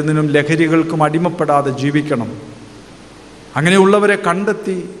മയക്കുമരുന്നിനും ലഹരികൾക്കും അടിമപ്പെടാതെ ജീവിക്കണം. അങ്ങനെയുള്ളവരെ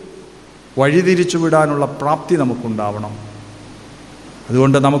കണ്ടെത്തി വഴിതിരിച്ചു വിടാനുള്ള പ്രാപ്തി നമുക്കുണ്ടാവണം.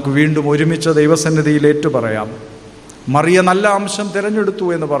 അതുകൊണ്ട് നമുക്ക് വീണ്ടും ഒരുമിച്ച് ദൈവസന്നിധിയിൽ ഏറ്റുപറയാം. മറിയ നല്ല അംശം തിരഞ്ഞെടുത്തു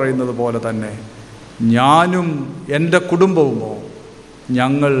എന്ന് പറയുന്നത് പോലെ തന്നെ ഞാനും എൻ്റെ കുടുംബവുമോ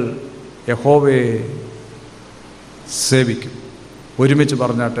ഞങ്ങൾ യഹോവയെ സേവിക്കും. ഒരുമിച്ച്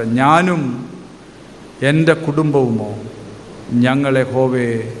പറഞ്ഞാട്ടെ, ഞാനും എൻ്റെ കുടുംബവുമോ ഞങ്ങൾ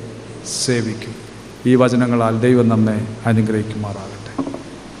യഹോവയെ സേവിക്കും. ഈ വചനങ്ങളാൽ ദൈവം നമ്മെ അനുഗ്രഹിക്കുമാറാകട്ടെ.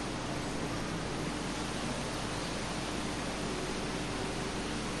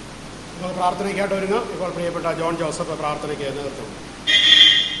 പ്രാർത്ഥനയ്ക്കായിട്ട് ഒരുങ്ങാം. ഇപ്പോൾ പ്രിയപ്പെട്ട ജോൺ ജോസഫ് പ്രാർത്ഥനയ്ക്ക് നേതൃത്വം.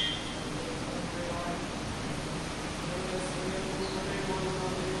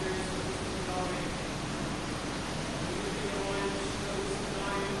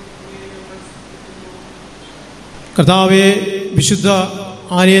 കർത്താവെ, വിശുദ്ധ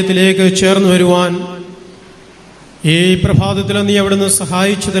ആലയത്തിലേക്ക് ചേർന്ന് വരുവാൻ ഈ പ്രഭാതത്തിൽ നീ അവിടുന്ന്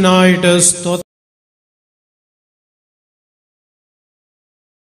സഹായിച്ചതിനായിട്ട് സ്തോത്രം.